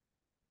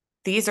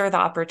 these are the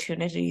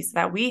opportunities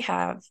that we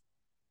have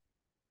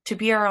to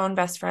be our own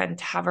best friend,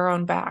 to have our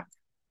own back,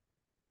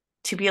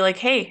 to be like,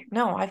 hey,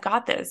 no, I've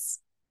got this.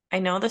 I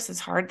know this is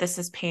hard. This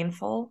is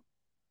painful.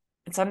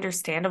 It's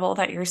understandable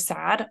that you're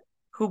sad.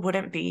 Who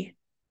wouldn't be?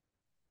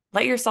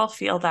 Let yourself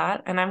feel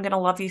that. And I'm going to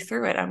love you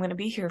through it. I'm going to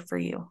be here for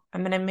you.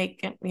 I'm going to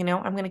make it,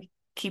 I'm going to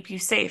keep you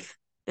safe.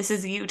 This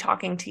is you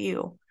talking to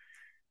you.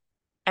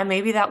 And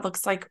maybe that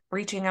looks like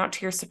reaching out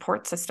to your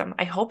support system.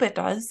 I hope it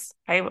does.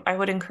 I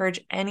would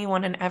encourage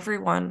anyone and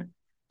everyone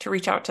to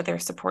reach out to their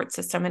support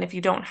system. And if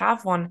you don't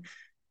have one,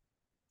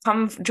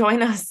 come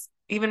join us.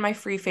 Even my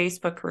free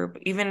Facebook group,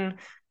 even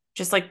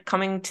just like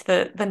coming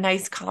to the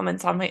nice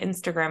comments on my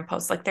Instagram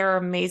posts. Like, there are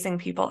amazing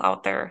people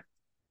out there.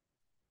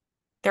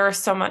 There's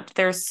so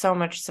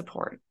much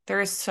support.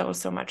 There is so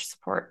much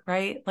support,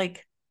 right?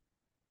 Like,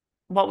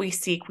 what we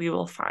seek, we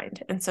will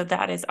find. And so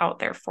that is out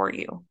there for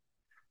you.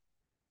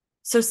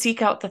 So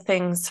seek out the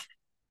things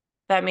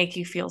that make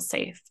you feel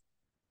safe.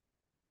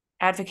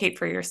 Advocate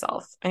for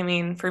yourself. I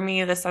mean, for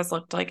me, this has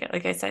looked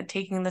like I said,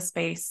 taking the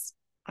space.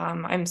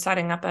 I'm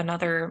setting up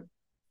another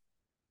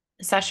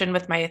session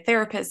with my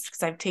therapist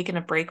because I've taken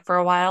a break for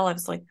a while. I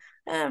was like,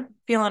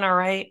 feeling all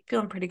right,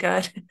 feeling pretty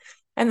good.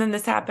 And then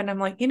this happened. I'm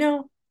like,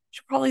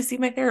 should probably see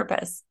my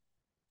therapist.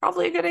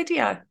 Probably a good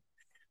idea.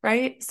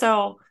 Right.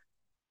 So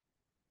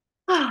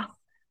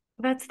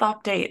that's the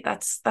update.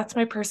 That's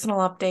my personal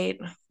update.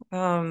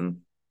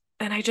 And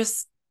I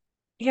just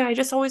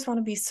always want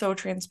to be so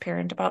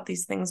transparent about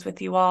these things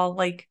with you all.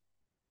 Like,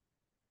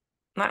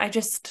 I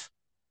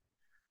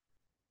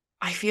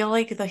feel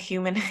like the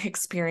human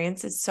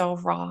experience is so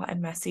raw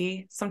and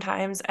messy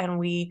sometimes, and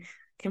we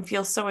can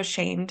feel so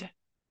ashamed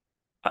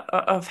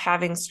of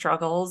having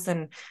struggles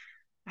and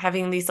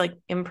having these like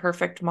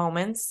imperfect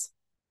moments.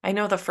 I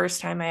know the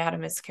first time I had a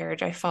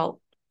miscarriage, I felt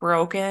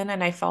broken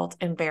and I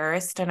felt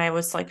embarrassed, and I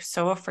was like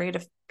so afraid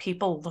of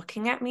people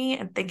looking at me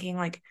and thinking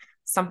like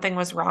something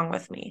was wrong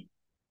with me.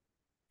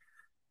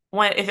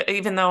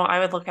 Even though I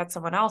would look at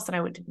someone else and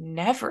I would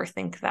never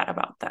think that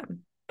about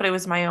them, but it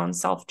was my own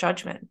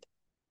self-judgment.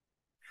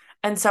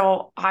 And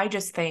so I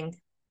just think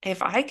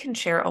if I can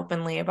share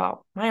openly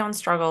about my own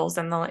struggles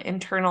and the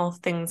internal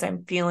things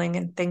I'm feeling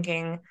and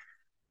thinking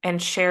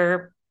and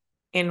share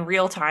in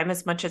real time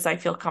as much as I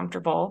feel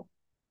comfortable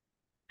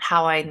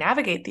how I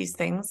navigate these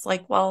things,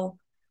 like, well,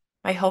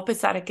 my hope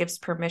is that it gives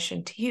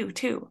permission to you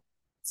too,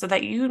 so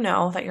that you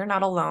know that you're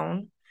not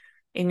alone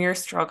in your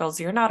struggles.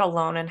 You're not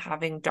alone in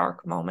having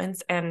dark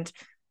moments, and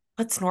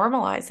let's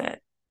normalize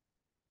it.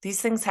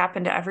 These things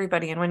happen to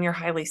everybody. And when you're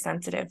highly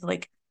sensitive,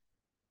 like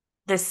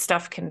this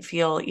stuff can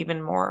feel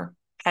even more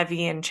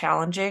heavy and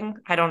challenging.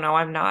 I don't know.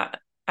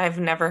 I've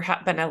never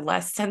been a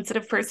less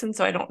sensitive person,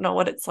 so I don't know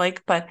what it's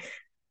like. But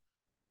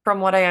from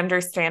what I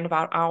understand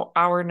about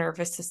our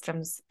nervous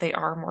systems, they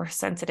are more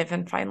sensitive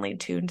and finely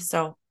tuned.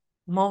 So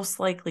most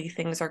likely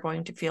things are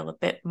going to feel a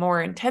bit more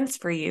intense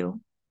for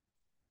you.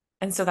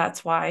 And so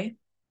that's why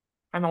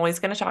I'm always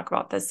going to talk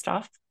about this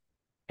stuff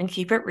and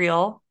keep it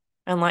real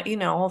and let you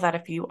know that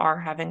if you are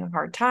having a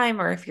hard time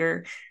or if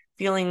you're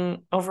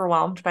feeling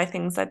overwhelmed by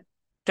things that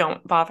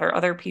don't bother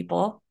other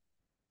people,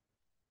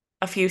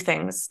 a few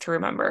things to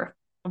remember.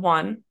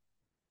 One,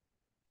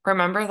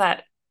 remember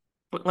that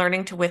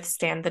learning to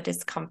withstand the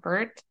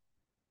discomfort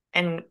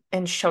and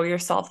show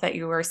yourself that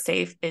you are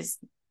safe is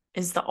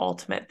the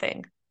ultimate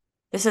thing.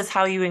 This is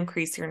how you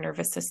increase your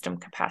nervous system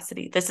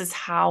capacity. This is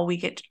how we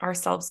get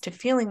ourselves to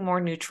feeling more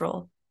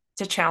neutral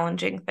to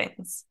challenging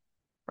things,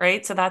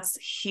 right? So that's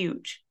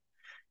huge.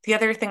 The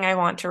other thing I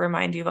want to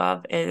remind you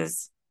of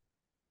is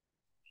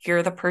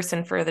you're the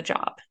person for the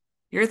job.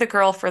 You're the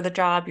girl for the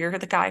job. You're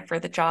the guy for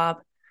the job.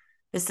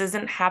 This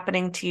isn't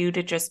happening to you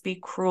to just be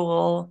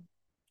cruel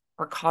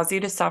or cause you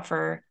to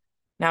suffer.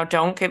 Now,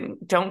 don't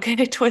get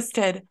it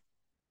twisted.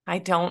 I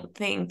don't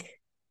think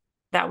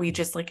that we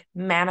just like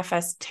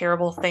manifest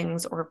terrible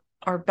things or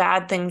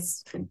bad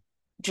things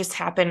just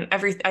happen.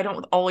 I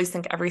don't always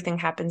think everything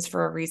happens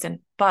for a reason,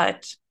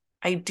 but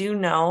I do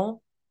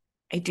know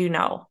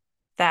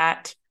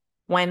that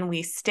when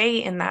we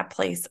stay in that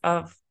place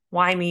of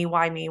why me,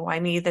 why me, why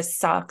me, this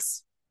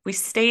sucks, we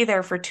stay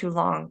there for too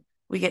long,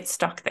 we get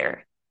stuck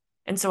there.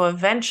 And so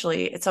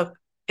eventually it's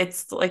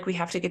like we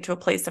have to get to a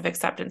place of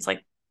acceptance,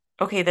 like,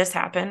 okay, this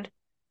happened.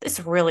 This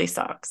really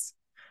sucks.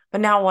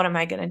 But now what am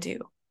I going to do?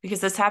 Because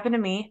this happened to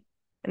me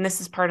and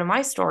this is part of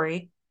my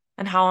story,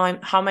 and how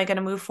am I going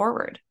to move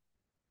forward?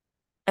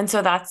 And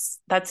so that's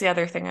the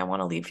other thing I want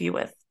to leave you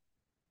with.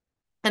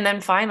 And then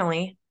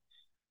finally,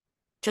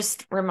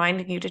 just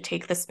reminding you to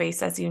take the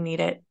space as you need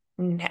it,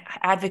 and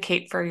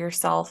advocate for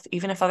yourself,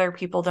 even if other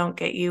people don't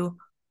get you.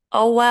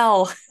 Oh,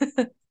 well,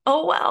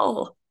 oh,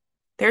 well,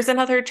 there's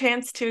another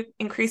chance to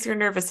increase your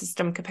nervous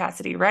system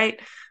capacity, right?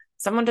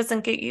 Someone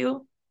doesn't get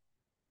you,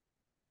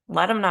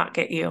 let them not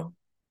get you.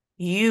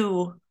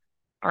 You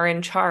are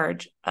in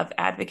charge of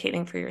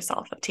advocating for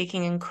yourself, of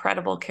taking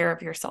incredible care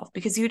of yourself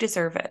because you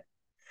deserve it.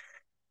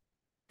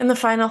 And the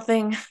final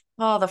thing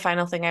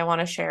I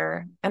want to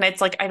share, and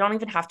it's like I don't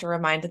even have to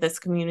remind this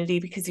community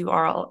because you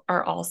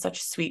are all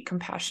such sweet,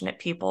 compassionate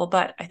people,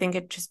 but I think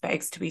it just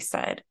begs to be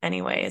said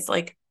anyway, is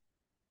like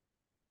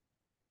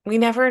we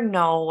never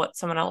know what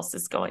someone else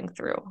is going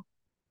through.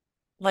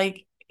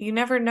 Like you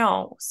never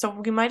know. So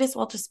we might as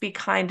well just be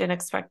kind and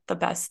expect the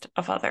best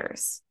of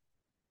others.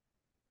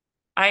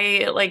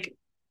 I like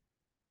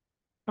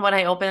when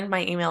I opened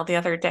my email the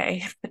other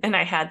day and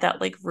I had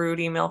that like rude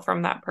email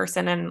from that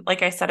person. And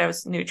like I said, I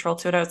was neutral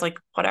to it. I was like,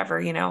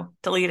 whatever,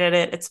 deleted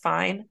it. It's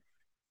fine.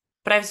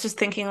 But I was just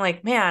thinking,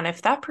 like, man,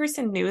 if that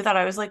person knew that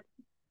I was like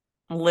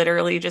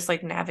literally just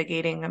like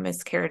navigating a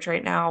miscarriage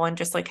right now and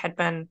just like had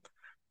been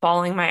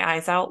bawling my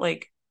eyes out,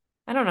 like,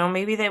 I don't know,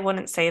 maybe they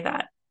wouldn't say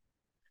that.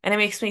 And it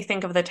makes me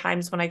think of the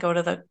times when I go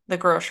to the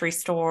grocery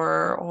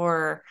store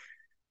or,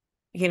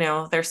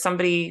 there's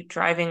somebody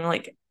driving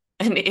like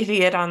an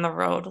idiot on the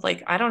road.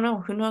 Like, I don't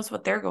know, who knows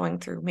what they're going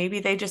through.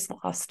 Maybe they just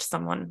lost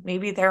someone.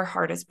 Maybe their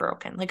heart is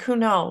broken. Like, who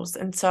knows?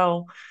 And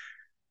so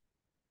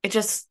it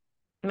just,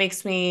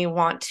 makes me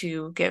want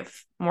to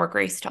give more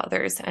grace to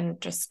others and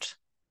just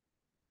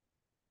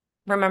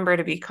remember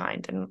to be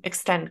kind and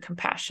extend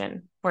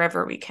compassion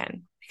wherever we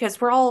can, because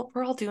we're all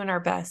doing our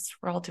best.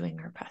 We're all doing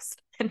our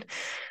best.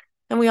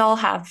 And we all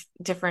have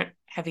different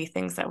heavy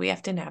things that we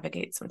have to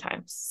navigate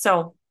sometimes.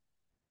 So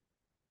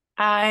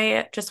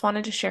I just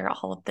wanted to share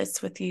all of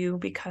this with you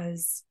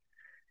because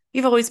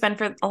you've always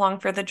been along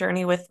for the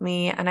journey with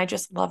me. And I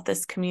just love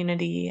this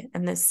community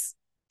and this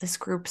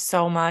group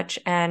so much.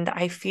 And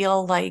I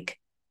feel like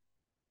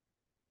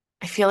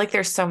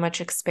there's so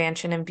much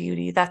expansion and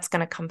beauty that's going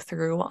to come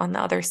through on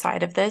the other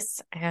side of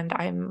this. And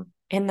I'm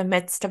in the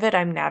midst of it.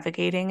 I'm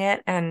navigating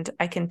it. And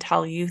I can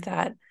tell you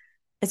that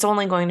it's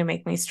only going to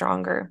make me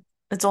stronger.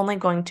 It's only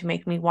going to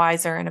make me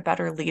wiser and a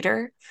better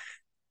leader.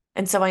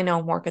 And so I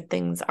know more good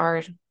things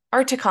are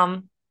to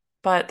come,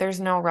 but there's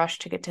no rush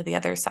to get to the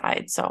other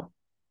side. So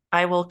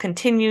I will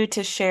continue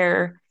to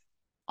share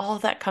all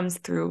that comes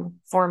through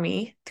for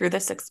me through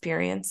this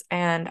experience.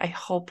 And I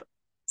hope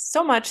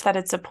so much that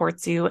it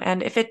supports you.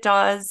 And if it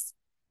does,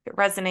 if it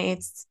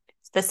resonates,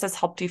 if this has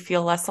helped you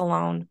feel less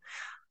alone,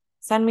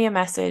 send me a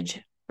message,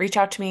 reach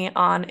out to me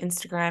on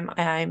Instagram.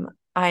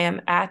 I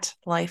am at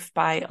Life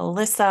by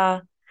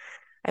Alyssa.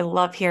 I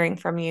love hearing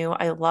from you.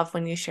 I love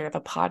when you share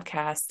the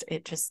podcast.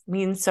 It just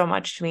means so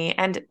much to me.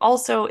 And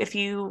also, if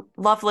you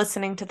love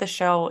listening to the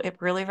show, it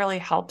really, really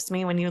helps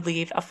me when you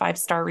leave a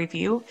 5-star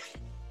review.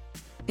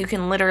 You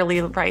can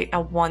literally write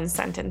a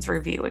 1-sentence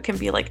review. It can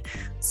be like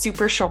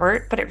super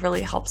short, but it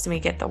really helps me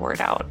get the word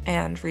out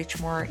and reach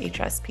more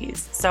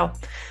HSPs. So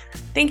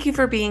thank you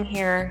for being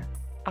here.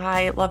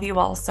 I love you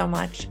all so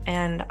much,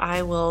 and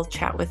I will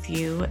chat with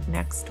you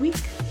next week.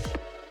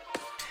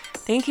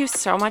 Thank you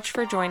so much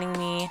for joining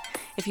me.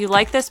 If you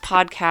like this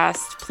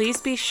podcast,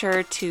 please be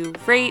sure to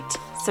rate,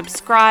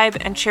 subscribe,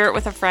 and share it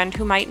with a friend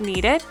who might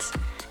need it.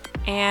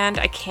 And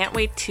I can't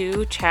wait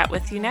to chat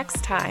with you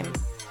next time.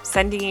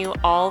 Sending you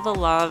all the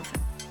love.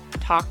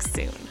 Talk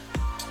soon.